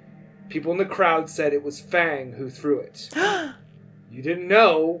 People in the crowd said it was Fang who threw it. You didn't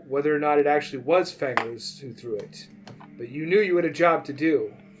know whether or not it actually was Fang who threw it, but you knew you had a job to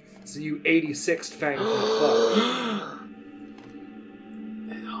do. So you 86'd Fang from the club.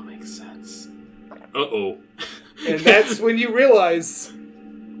 It all makes sense. Uh-oh. And that's when you realize,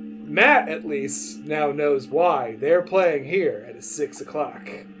 Matt at least now knows why they're playing here at 6 o'clock.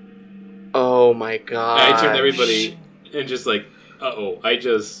 Oh my god. I turned to everybody and just like, uh-oh, I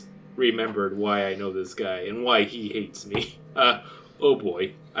just remembered why I know this guy and why he hates me. Oh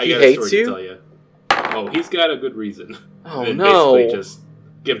boy. I He got a hates story you? to tell you. Oh, he's got a good reason. Oh And no. basically just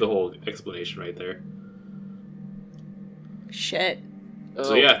give the whole explanation right there. Shit.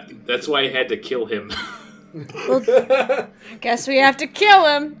 So yeah, that's why I had to kill him. I guess we have to kill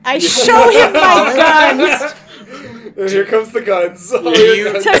him. I show him my guns. And here comes the guns.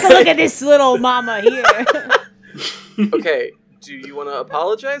 Take a look at this little mama here. Okay, do you want to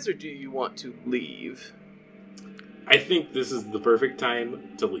apologize or do you want to leave? I think this is the perfect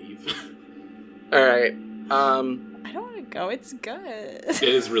time to leave. Alright, I don't want to go. It's good. It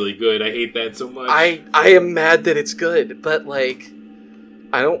is really good. I hate that so much. I am mad that it's good, but like,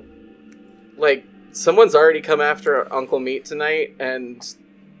 I don't, like, someone's already come after Uncle Meat tonight, and,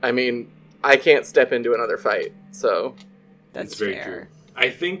 I mean, I can't step into another fight, so. That's very fair. true. I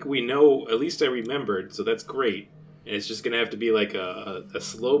think we know, at least I remembered, so that's great. And it's just going to have to be like a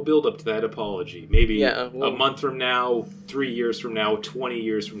slow build up to that apology. Maybe Yeah, well- a month from now, 3 years from now, 20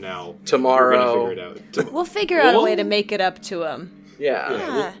 years from now. Tomorrow. We're going to figure it out. We'll figure out a way to make it up to him. Yeah.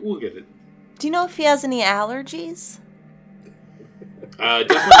 Yeah, we'll get it. Do you know if he has any allergies?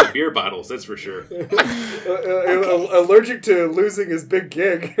 Definitely the beer bottles, that's for sure. Allergic to losing his big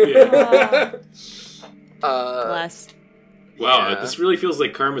gig. Yeah. Bless. Wow, Yeah. this really feels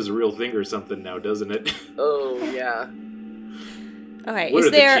like karma's a real thing or something now, doesn't it? Oh, yeah. Okay, What is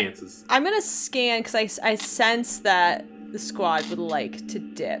are there... the chances? I'm going to scan because I sense that the squad would like to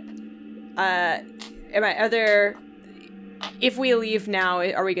dip. Are there... If we leave now,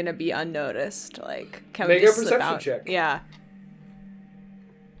 are we going to be unnoticed? Like, can we Make a just slip perception out? check. Yeah.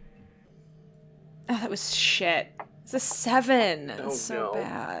 Oh, that was shit. It's a 7. That's Oh, so no.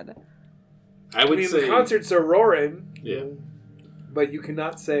 bad. I would I mean, say... the concerts are roaring. Yeah. but you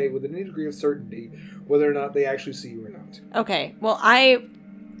cannot say with any degree of certainty whether or not they actually see you or not. Okay, well, I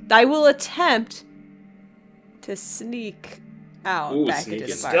will attempt to sneak out Ooh, back sneak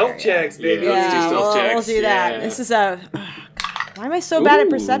into it. the bar Stealth area. checks, baby. Yeah, let's do Yeah, stealth we'll checks. do that. Yeah. This is a... Oh, God. Why am I so bad at Ooh.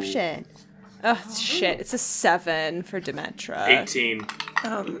 perception? Oh, shit. It's a 7 for Demetra. 18.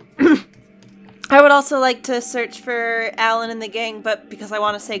 I would also like to search for Alan and the gang, but because I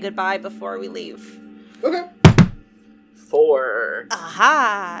want to say goodbye before we leave. Okay. 4.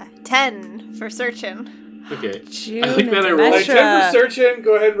 Aha! 10 for searching. Okay. June I like that I and rolled. Like 10 Demetra. for searching.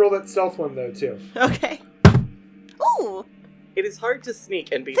 Go ahead and roll that stealth one, though, too. Okay. Ooh! It is hard to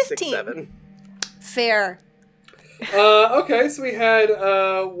sneak and be 15. 6'7". Fair. Okay, so we had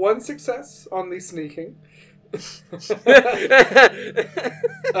 1 success on the sneaking.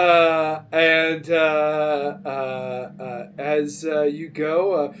 As you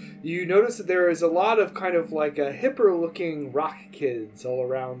go, you notice that there is a lot of kind of like hipper-looking rock kids all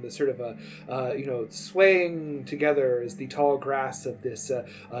around the sort of swaying together as the tall grass of this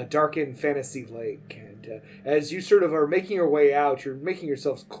darkened fantasy lake. And as you sort of are making your way out, you're making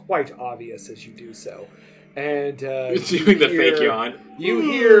yourselves quite obvious as you do so. And Doing the fake yawn. you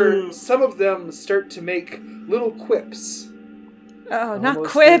hear some of them start to make little quips. Oh, not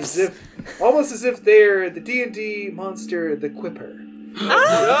Almost quips. Almost as if they're the D&D monster, the Quipper.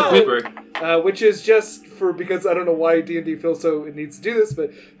 The Quipper. Which is just because I don't know why D&D feels so it needs to do this,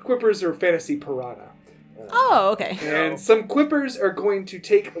 but Quippers are fantasy piranha. Oh, okay. And some Quippers are going to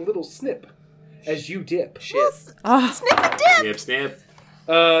take a little snip as you dip. Shit. Oh, Snip and dip! Snip,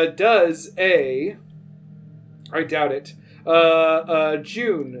 snip. Does a... I doubt it.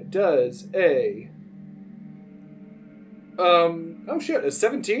 June does a... oh shit, a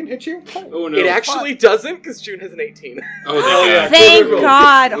 17 hit you? Oh no. It actually doesn't, because June has an 18. Oh, thank Oh, yeah. God. thank critical.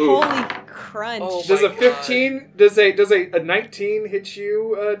 God. Ooh. Holy crunch. Oh, Does my a 15, does a 19 hit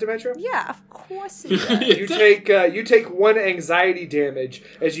you, Demetra? Yeah, of course it does. You take 1 anxiety damage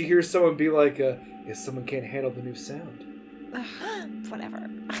as you hear someone be like, guess someone can't handle the new sound. Whatever.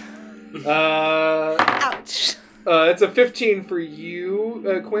 Ouch. It's a 15 for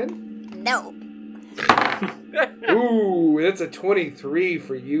you, Quinn. No. Ooh, that's a 23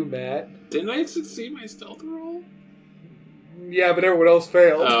 for you, Matt. Didn't I succeed my stealth roll? Yeah, but everyone else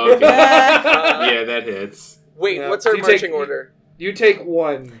failed. Oh, okay. Yeah, that hits. Wait, Yeah. what's our You marching take- order? You take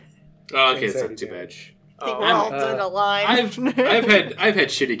 1 Oh, okay, it's anxiety not too bad. damage. I think Oh. we're all I'm- doing a line. I've had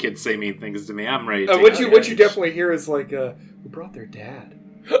shitty kids say mean things to me. I'm ready. To What take you revenge. definitely hear is like, who brought their dad?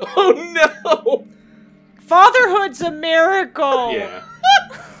 Oh no! Fatherhood's a miracle. Yeah.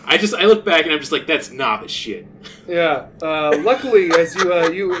 I look back and I'm just like, that's novice shit. Yeah. Luckily, as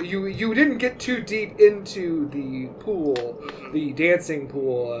you didn't get too deep into the pool, the dancing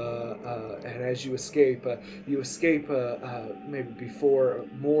pool, and as you escape maybe before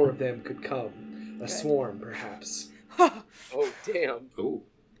more of them could come, a swarm perhaps, Oh damn! Oh.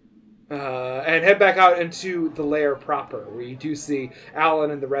 and head back out into the lair proper, where you do see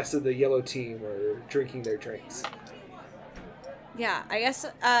Alan and the rest of the yellow team are drinking their drinks. Yeah, I guess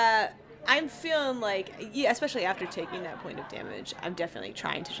I'm feeling like, yeah, especially after taking that point of damage, I'm definitely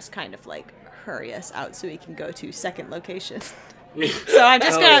trying to just kind of like hurry us out so we can go to second location. So I'm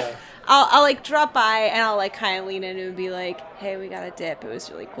just Hell gonna, yeah. I'll like drop by and I'll like kind of lean in and be like, hey, we got a dip. It was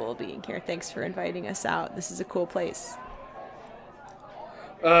really cool being here. Thanks for inviting us out. This is a cool place.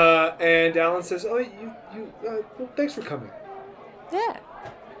 And Alan says, "Oh, well, thanks for coming." Yeah.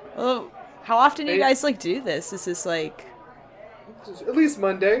 Well, how often do you Hey. guys like do this? Is this like, At least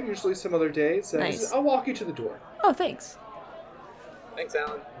Monday, usually some other days. He Nice. says, I'll walk you to the door. oh, thanks. Thanks,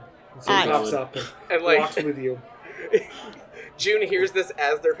 Alan. So he Nice. pops up and And like walks with you. June hears this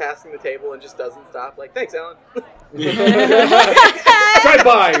as they're passing the table and just doesn't stop. Like, thanks, Alan. Drive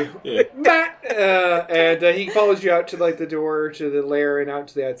by, Yeah. Matt, and he follows you out to like the door to the lair and out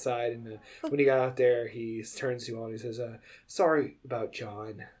to the outside. And when he got out there, he turns to you all and he says, "Sorry about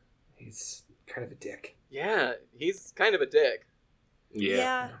John. He's kind of a dick. Yeah, he's kind of a dick.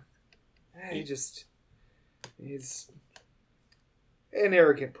 Yeah. He's an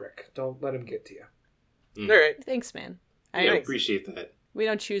arrogant prick. Don't let him get to you." All right. Thanks, man. I Thanks. appreciate that. We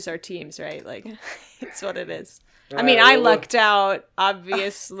don't choose our teams, right? Like, it's what it is. I mean, I well, lucked out,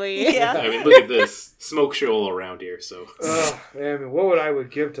 obviously. Yeah. I mean, look at this smoke show all around here. So Man, what would I would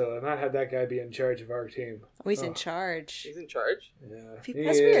give to not have that guy be in charge of our team? Oh, he's in Oh. charge. He's in charge. Yeah, That's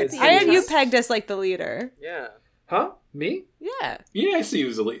weird. I had you pegged as like the leader. Yeah. Huh? Me? Yeah. yeah, I see you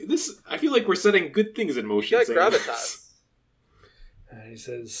as a lead. This. I feel like we're setting good things in I motion. feel like saying this. gravitas. And he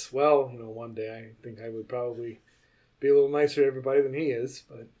says, "Well, one day I think I would probably be a little nicer to everybody than he is,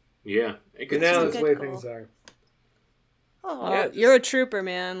 but Yeah, I for could now see that's that. the way Good things are." Oh, Yeah, You're a trooper,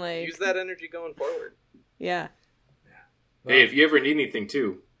 man. Like, Use that energy going forward. yeah. Hey, if you ever need anything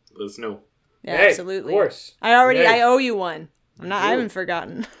too, let us know. Yeah, Hey, absolutely. Of course. I Hey. owe you one. I Cool. haven't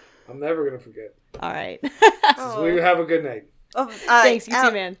forgotten. I'm never going to forget. All right. So we have a good night. Oh, Thanks, you Al,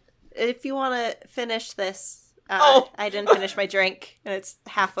 too, man. If you want to finish this, Oh. I didn't finish my drink, and it's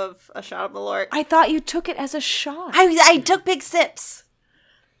half of a shot of Malort. I thought you took it as a shot. I took big sips.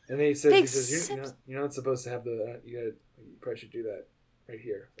 And then he says, Big you're not supposed to have the, you probably should do that right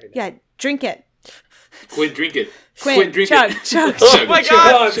here. Right now. Yeah, drink it. Quinn, drink it. Quinn, drink chug, it. chug. Oh my Come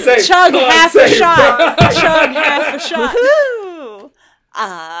god! on, say, Chug come on, half say, a shot. Chug half a shot. Woohoo!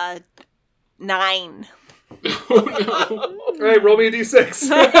 9. Oh, All right, roll me a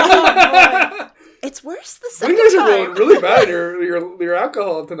d6. It's worse the You second guys are rolling time. really bad your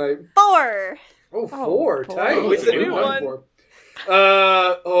alcohol tonight. 4. Oh, 4. boy. Tight. Oh, What's it's the a new new one one. for?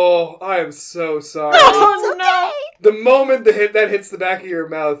 I am so sorry. Oh, no. The moment that hits the back of your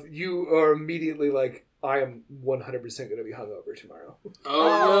mouth, you are immediately like, I am 100% going to be hungover tomorrow.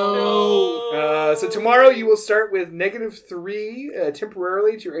 Oh, So tomorrow you will start with -3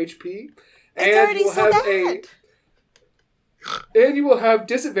 temporarily to your HP. It's already you will so have bad. and you will have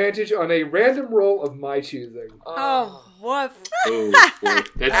disadvantage on a random roll of my choosing. Oh, what? Oh, boy.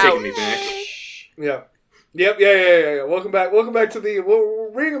 That's taking me back. Yeah. Yeah. Welcome back to the... We're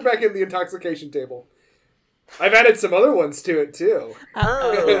bringing back in the intoxication table. I've added some other ones to it, too.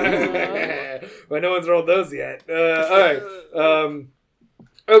 Uh-oh. But no one's rolled those yet. Alright.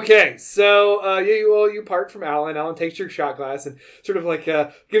 Okay, so you part from Alan. Alan takes your shot glass and sort of like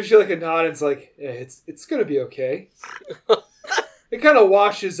gives you like a nod and it's like, yeah, it's gonna be okay. It kind of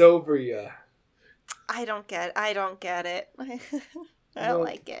washes over you. I don't get it. I don't No.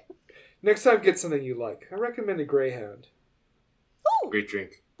 like it. Next time, get something you like. I recommend a Greyhound. Ooh, Great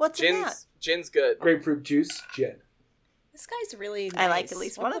drink. what's in that? Gin's good. Grapefruit juice, gin. This guy's really nice. I like at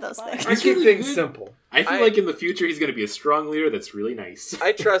least one What of the those fuck? things. I keep really things good. simple. I feel like in the future he's going to be a strong leader that's really nice.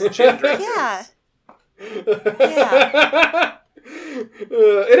 I trust Gin drinking. Yeah.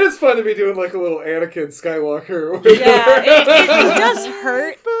 It is fun to be doing like a little Anakin Skywalker. Yeah, it does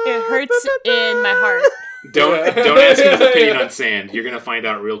hurt. It hurts in my heart. Don't ask him his opinion on sand. You're going to find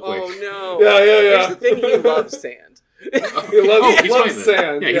out real quick. Oh no! Yeah. Here's the thing: he loves sand. He loves, he's loves fine then.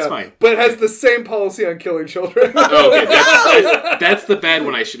 sand. Yeah, he's fine. But has the same policy on killing children. Oh, okay, that's the bad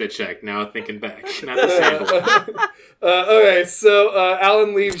one I should have checked. Now thinking back, not the sand one. Okay, so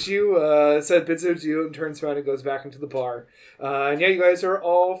Alan leaves you, said bids adieu, and turns around and goes back into the bar. And yeah, you guys are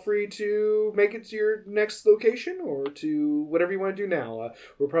all free to make it to your next location or to whatever you want to do now.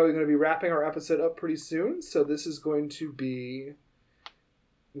 We're probably going to be wrapping our episode up pretty soon, so this is going to be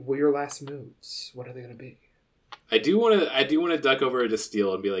your last moves. What are they going to be? I do want to duck over to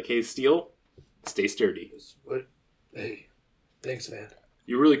Steel and be like, "Hey, Steel, stay sturdy. What? Hey, thanks, man.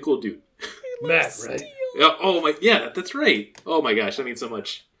 You're a really cool dude." Matt, right? Oh my, yeah, that's right. Oh my gosh, that means so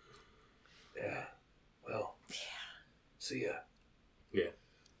much. Yeah. Well. See ya.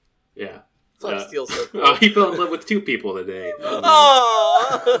 Yeah. Fuck, Steel's so cool. Oh, he fell in love with 2 people today.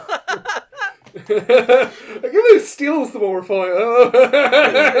 Oh. I can't believe Steel's the one we're following.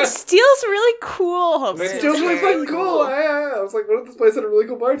 Oh. Steel's really cool. Hopefully. Steel's really fucking cool. I was like, what if this place had a really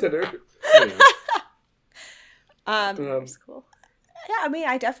cool bartender? Yeah. That's cool. Yeah, I mean,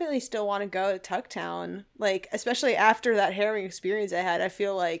 I definitely still want to go to Tucktown. Like, especially after that harrowing experience I had, I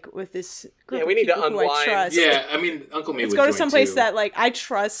feel like with this group Yeah, we of need to people who I unwind. trust. Yeah, I mean, Uncle Me Let's would go to join someplace too. that, like, I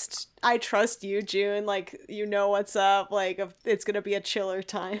trust you, June. Like, you know what's up. Like, it's gonna be a chiller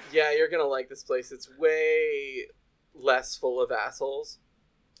time. Yeah, you're gonna like this place. It's way less full of assholes.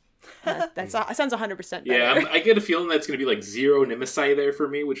 That sounds 100% better. Yeah, I get a feeling that's going to be like 0 Nemesis there for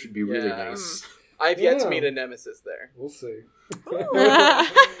me, which would be really Yeah. nice. I've yet to Yeah. meet a nemesis there. We'll see.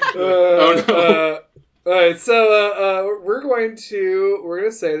 Oh, no. All right, so we're gonna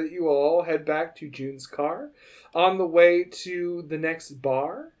say that you all head back to June's car on the way to the next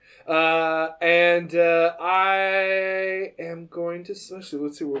bar, and I am going to let's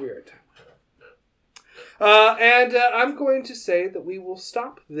see where we are at time. I'm going to say that we will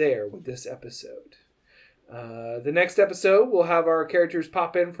stop there with this episode. The next episode, we'll have our characters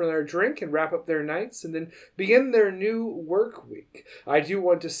pop in for their drink and wrap up their nights and then begin their new work week. I do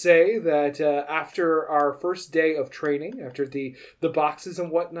want to say that after our first day of training, after the boxes and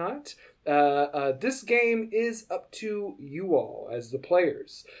whatnot, this game is up to you all as the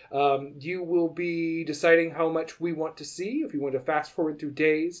players. You will be deciding how much we want to see, if you want to fast forward through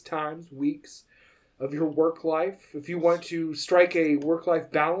days, times, weeks of your work life, if you want to strike a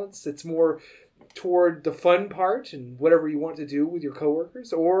work-life balance that's more toward the fun part and whatever you want to do with your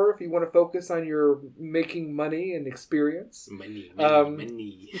coworkers, or if you want to focus on your making money and experience. Money.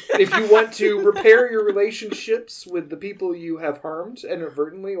 If you want to repair your relationships with the people you have harmed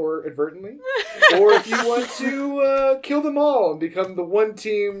inadvertently or advertently, or if you want to kill them all and become the one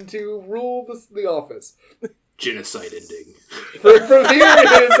team to rule the office. Genocide ending. From here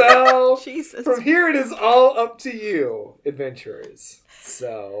it is all. Jesus. From here it is all up to you, adventurers.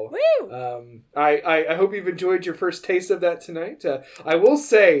 So, Woo! I hope you've enjoyed your first taste of that tonight. I will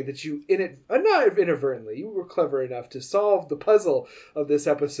say that you, not inadvertently, you were clever enough to solve the puzzle of this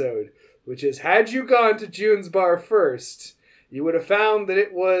episode, which is, had you gone to June's bar first, you would have found that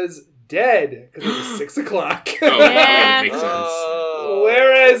it was dead, because it was 6 o'clock. Oh, that makes sense.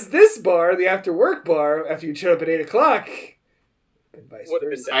 Whereas this bar, the after work bar, after you showed up at 8 o'clock, and vice Would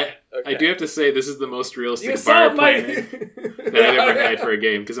have been versa. dead. I do have to say, this is the most You realistic bar solved my... planning that I've ever had for a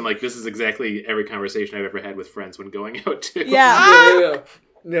game, because I'm like, this is exactly every conversation I've ever had with friends when going out to. Yeah.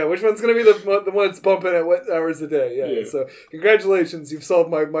 Yeah, which one's going to be the one that's bumping at what hours a day? Yeah. So, congratulations, you've solved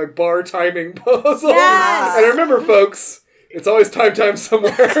my bar timing puzzle. Yes! And remember, folks, it's always time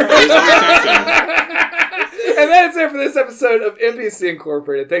somewhere. And that's it for this episode of NPC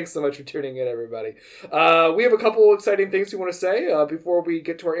Incorporated. Thanks so much for tuning in, everybody. We have a couple exciting things we want to say before we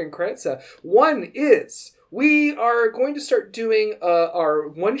get to our end credits. One is we are going to start doing our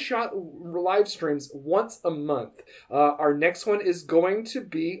one-shot live streams once a month. Our next one is going to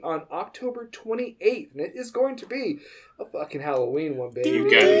be on October 28th, and it is going to be a fucking Halloween one, baby. You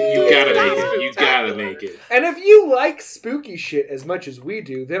gotta make it. You gotta make it. And if you like spooky shit as much as we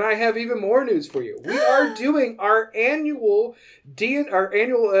do, then I have even more news for you. We are doing our annual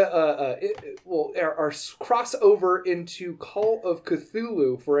crossover into Call of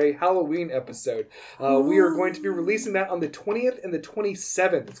Cthulhu for a Halloween episode. We are going to be releasing that on the 20th and the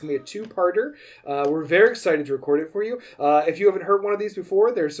 27th. It's going to be a two-parter. We're very excited to record it for you. If you haven't heard one of these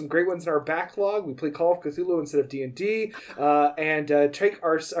before, there's some great ones in our backlog. We play Call of Cthulhu instead of D&D. And take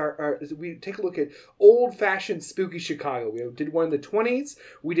we take a look at old-fashioned spooky Chicago. We did one in the 20s,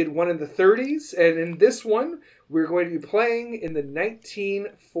 we did one in the 30s, and in this one, we're going to be playing in the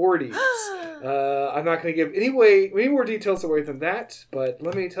 1940s. I'm not going to give any more details away than that, but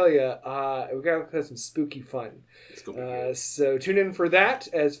let me tell you, we got to have some spooky fun. It's gonna be good. So tune in for that.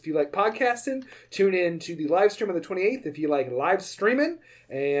 As if you like podcasting, tune in to the live stream on the 28th if you like live streaming.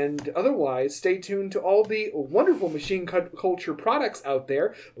 And otherwise, stay tuned to all the wonderful machine culture products out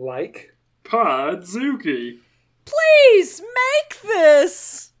there, like Podzuki. Please make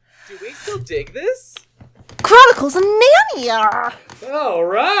this! Do we still dig this? Chronicles of Narnia. all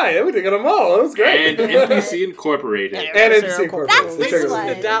right, we did them all. That was great. And NPC Incorporated. And NPC Incorporated. That's We'll this check one.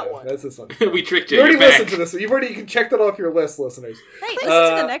 it out. That one. That's this one. We tricked You you. already You're back. listened to this one. You can check that off your list, listeners. Hey, listen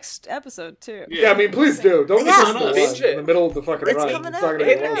to the next episode, too. Yeah, I mean, please do. Don't Yeah. listen to Binge one it. in the middle of the fucking It's run. coming It's out. not gonna be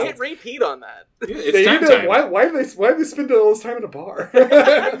Hit, long. hit repeat on that. Yeah, Yeah, it's you time know, time. why have they spend all this time in a bar?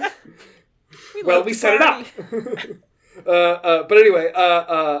 Well, we set it up. But anyway,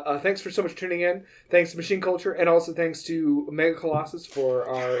 thanks for so much tuning in. Thanks to Machine Culture, and also thanks to Mega Colossus for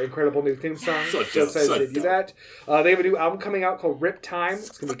our incredible new theme song. So So excited dope, to so do that. They have a new album coming out called Rip Time.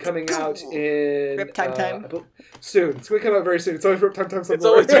 It's going to be coming out in Rip Time Time. Soon. It's going to come out very soon. It's always Rip Time Time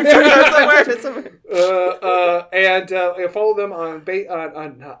somewhere. It's always somewhere. And follow them on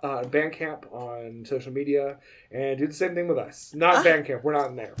Bandcamp on social media, and do the same thing with us. Not Bandcamp, we're not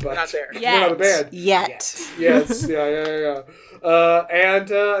in there, but Not there. we're not a band. Yet. Yes, yeah. And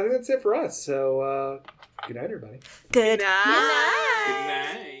I think that's it for us. So good night, everybody. Good. Good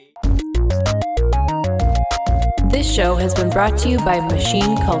night. This show has been brought to you by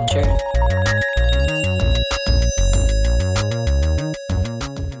Machine Culture.